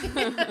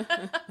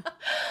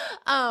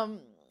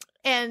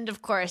 And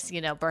of course,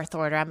 birth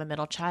order, I'm a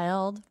middle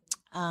child.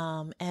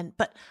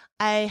 But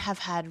I have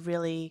had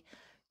really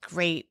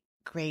great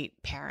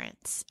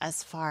parents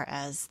as far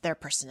as their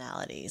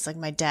personalities. Like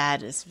my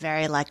dad is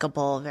very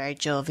likable, very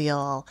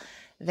jovial,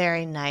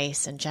 very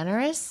nice and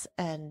generous.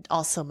 And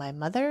also my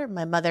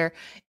mother,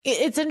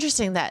 it's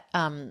interesting that,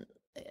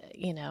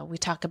 we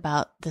talk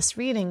about this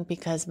reading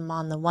because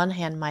on the one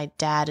hand, my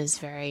dad is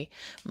very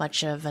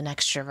much of an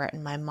extrovert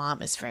and my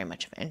mom is very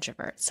much of an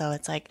introvert. So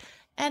it's like,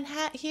 and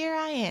here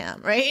I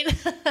am, right?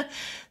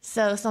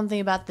 So something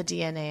about the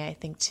DNA, I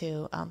think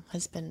too,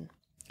 has been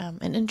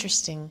an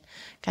interesting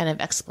kind of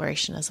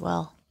exploration as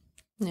well.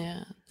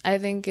 Yeah, I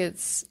think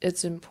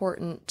it's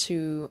important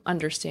to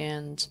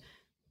understand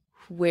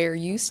where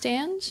you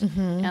stand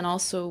and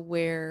also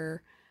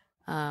where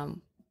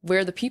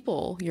the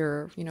people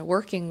you're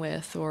working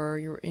with or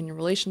you're in your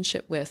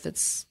relationship with.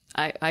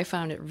 I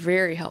found it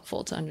very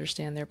helpful to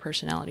understand their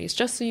personalities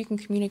just so you can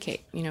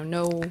communicate,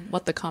 know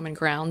what the common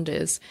ground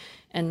is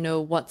and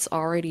know what's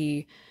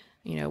already,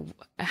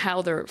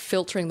 how they're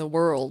filtering the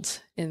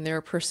world in their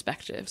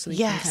perspective so that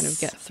you can kind of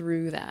get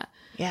through that.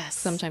 Yes.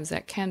 Sometimes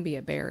that can be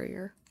a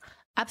barrier.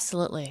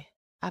 Absolutely.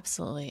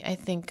 I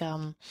think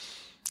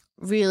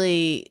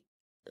really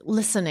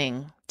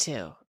listening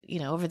to,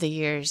 over the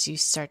years, you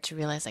start to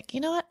realize like, you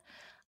know what?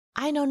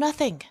 I know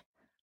nothing.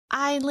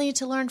 I need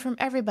to learn from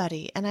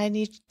everybody and I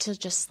need to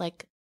just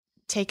like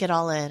take it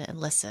all in and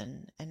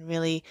listen and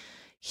really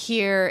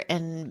hear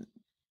and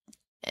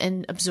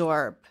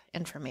absorb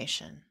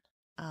information,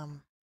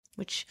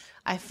 which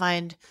I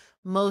find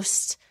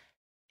most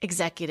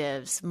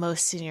executives,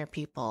 most senior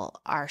people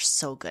are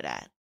so good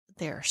at.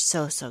 They're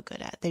so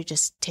good at. They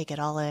just take it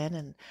all in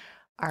and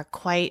are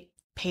quite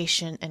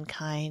patient and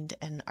kind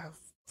and are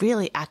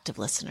really active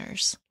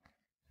listeners.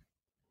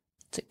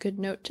 It's a good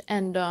note to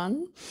end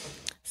on.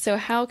 So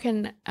how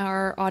can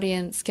our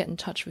audience get in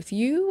touch with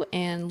you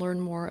and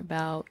learn more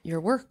about your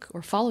work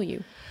or follow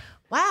you?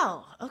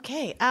 Wow.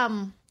 Okay.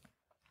 I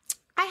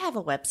have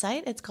a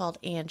website. It's called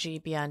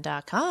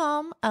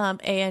AngieByun.com,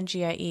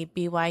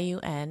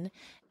 AngieByun.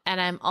 And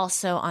I'm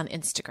also on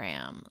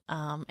Instagram.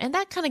 And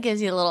that kind of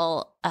gives you a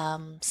little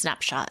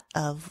snapshot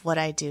of what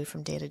I do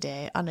from day to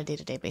day on a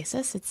day-to-day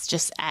basis. It's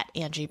just at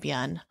Angie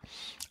Byun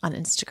on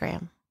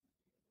Instagram.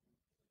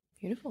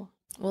 Beautiful.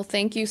 Well,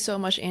 thank you so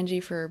much,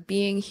 Angie, for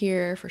being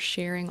here, for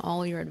sharing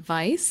all your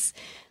advice.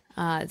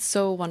 It's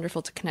so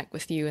wonderful to connect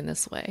with you in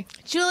this way.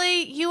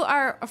 Julie, you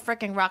are a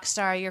freaking rock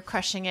star. You're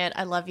crushing it.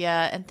 I love you.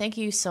 And thank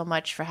you so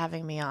much for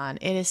having me on.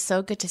 It is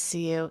so good to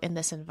see you in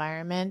this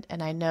environment.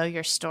 And I know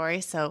your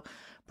story. So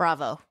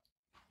bravo.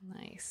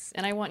 Nice.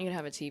 And I want you to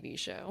have a TV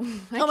show.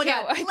 Oh my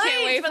God. I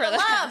can't wait for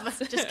that.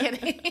 Love. Just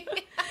kidding.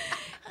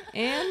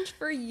 And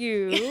for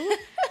you,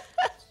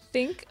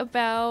 think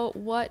about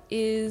what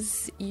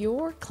is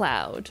your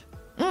cloud.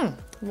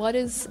 What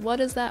is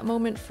that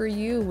moment for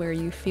you where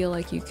you feel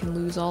like you can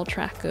lose all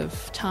track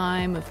of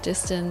time, of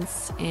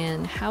distance,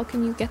 and how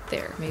can you get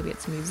there? Maybe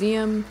it's a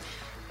museum,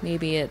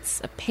 maybe it's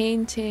a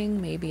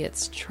painting, maybe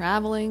it's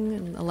traveling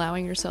and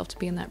allowing yourself to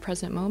be in that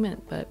present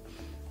moment, but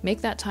make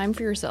that time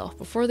for yourself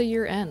before the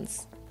year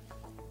ends.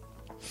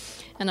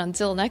 And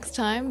until next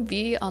time,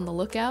 be on the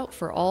lookout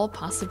for all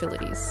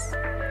possibilities.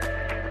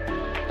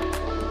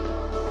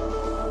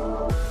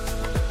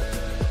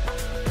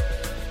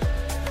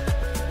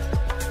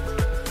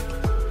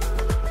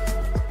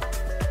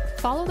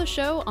 Follow the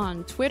show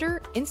on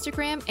Twitter,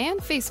 Instagram, and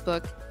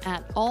Facebook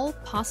at All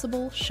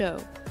Possible Show.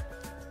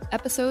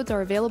 Episodes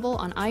are available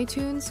on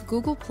iTunes,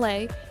 Google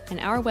Play, and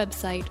our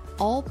website,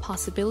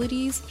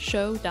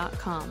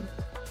 allpossibilitiesshow.com.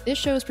 This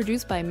show is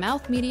produced by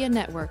Mouth Media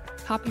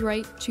Network,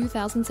 copyright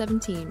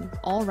 2017,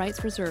 all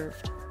rights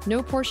reserved.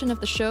 No portion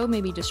of the show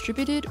may be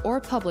distributed or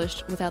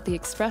published without the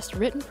express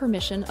written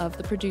permission of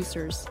the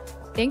producers.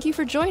 Thank you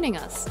for joining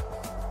us.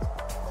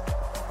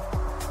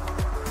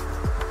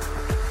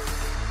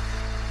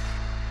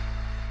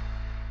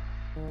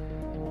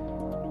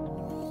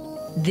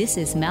 This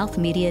is Mouth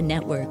Media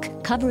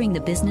Network, covering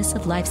the business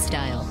of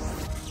lifestyle.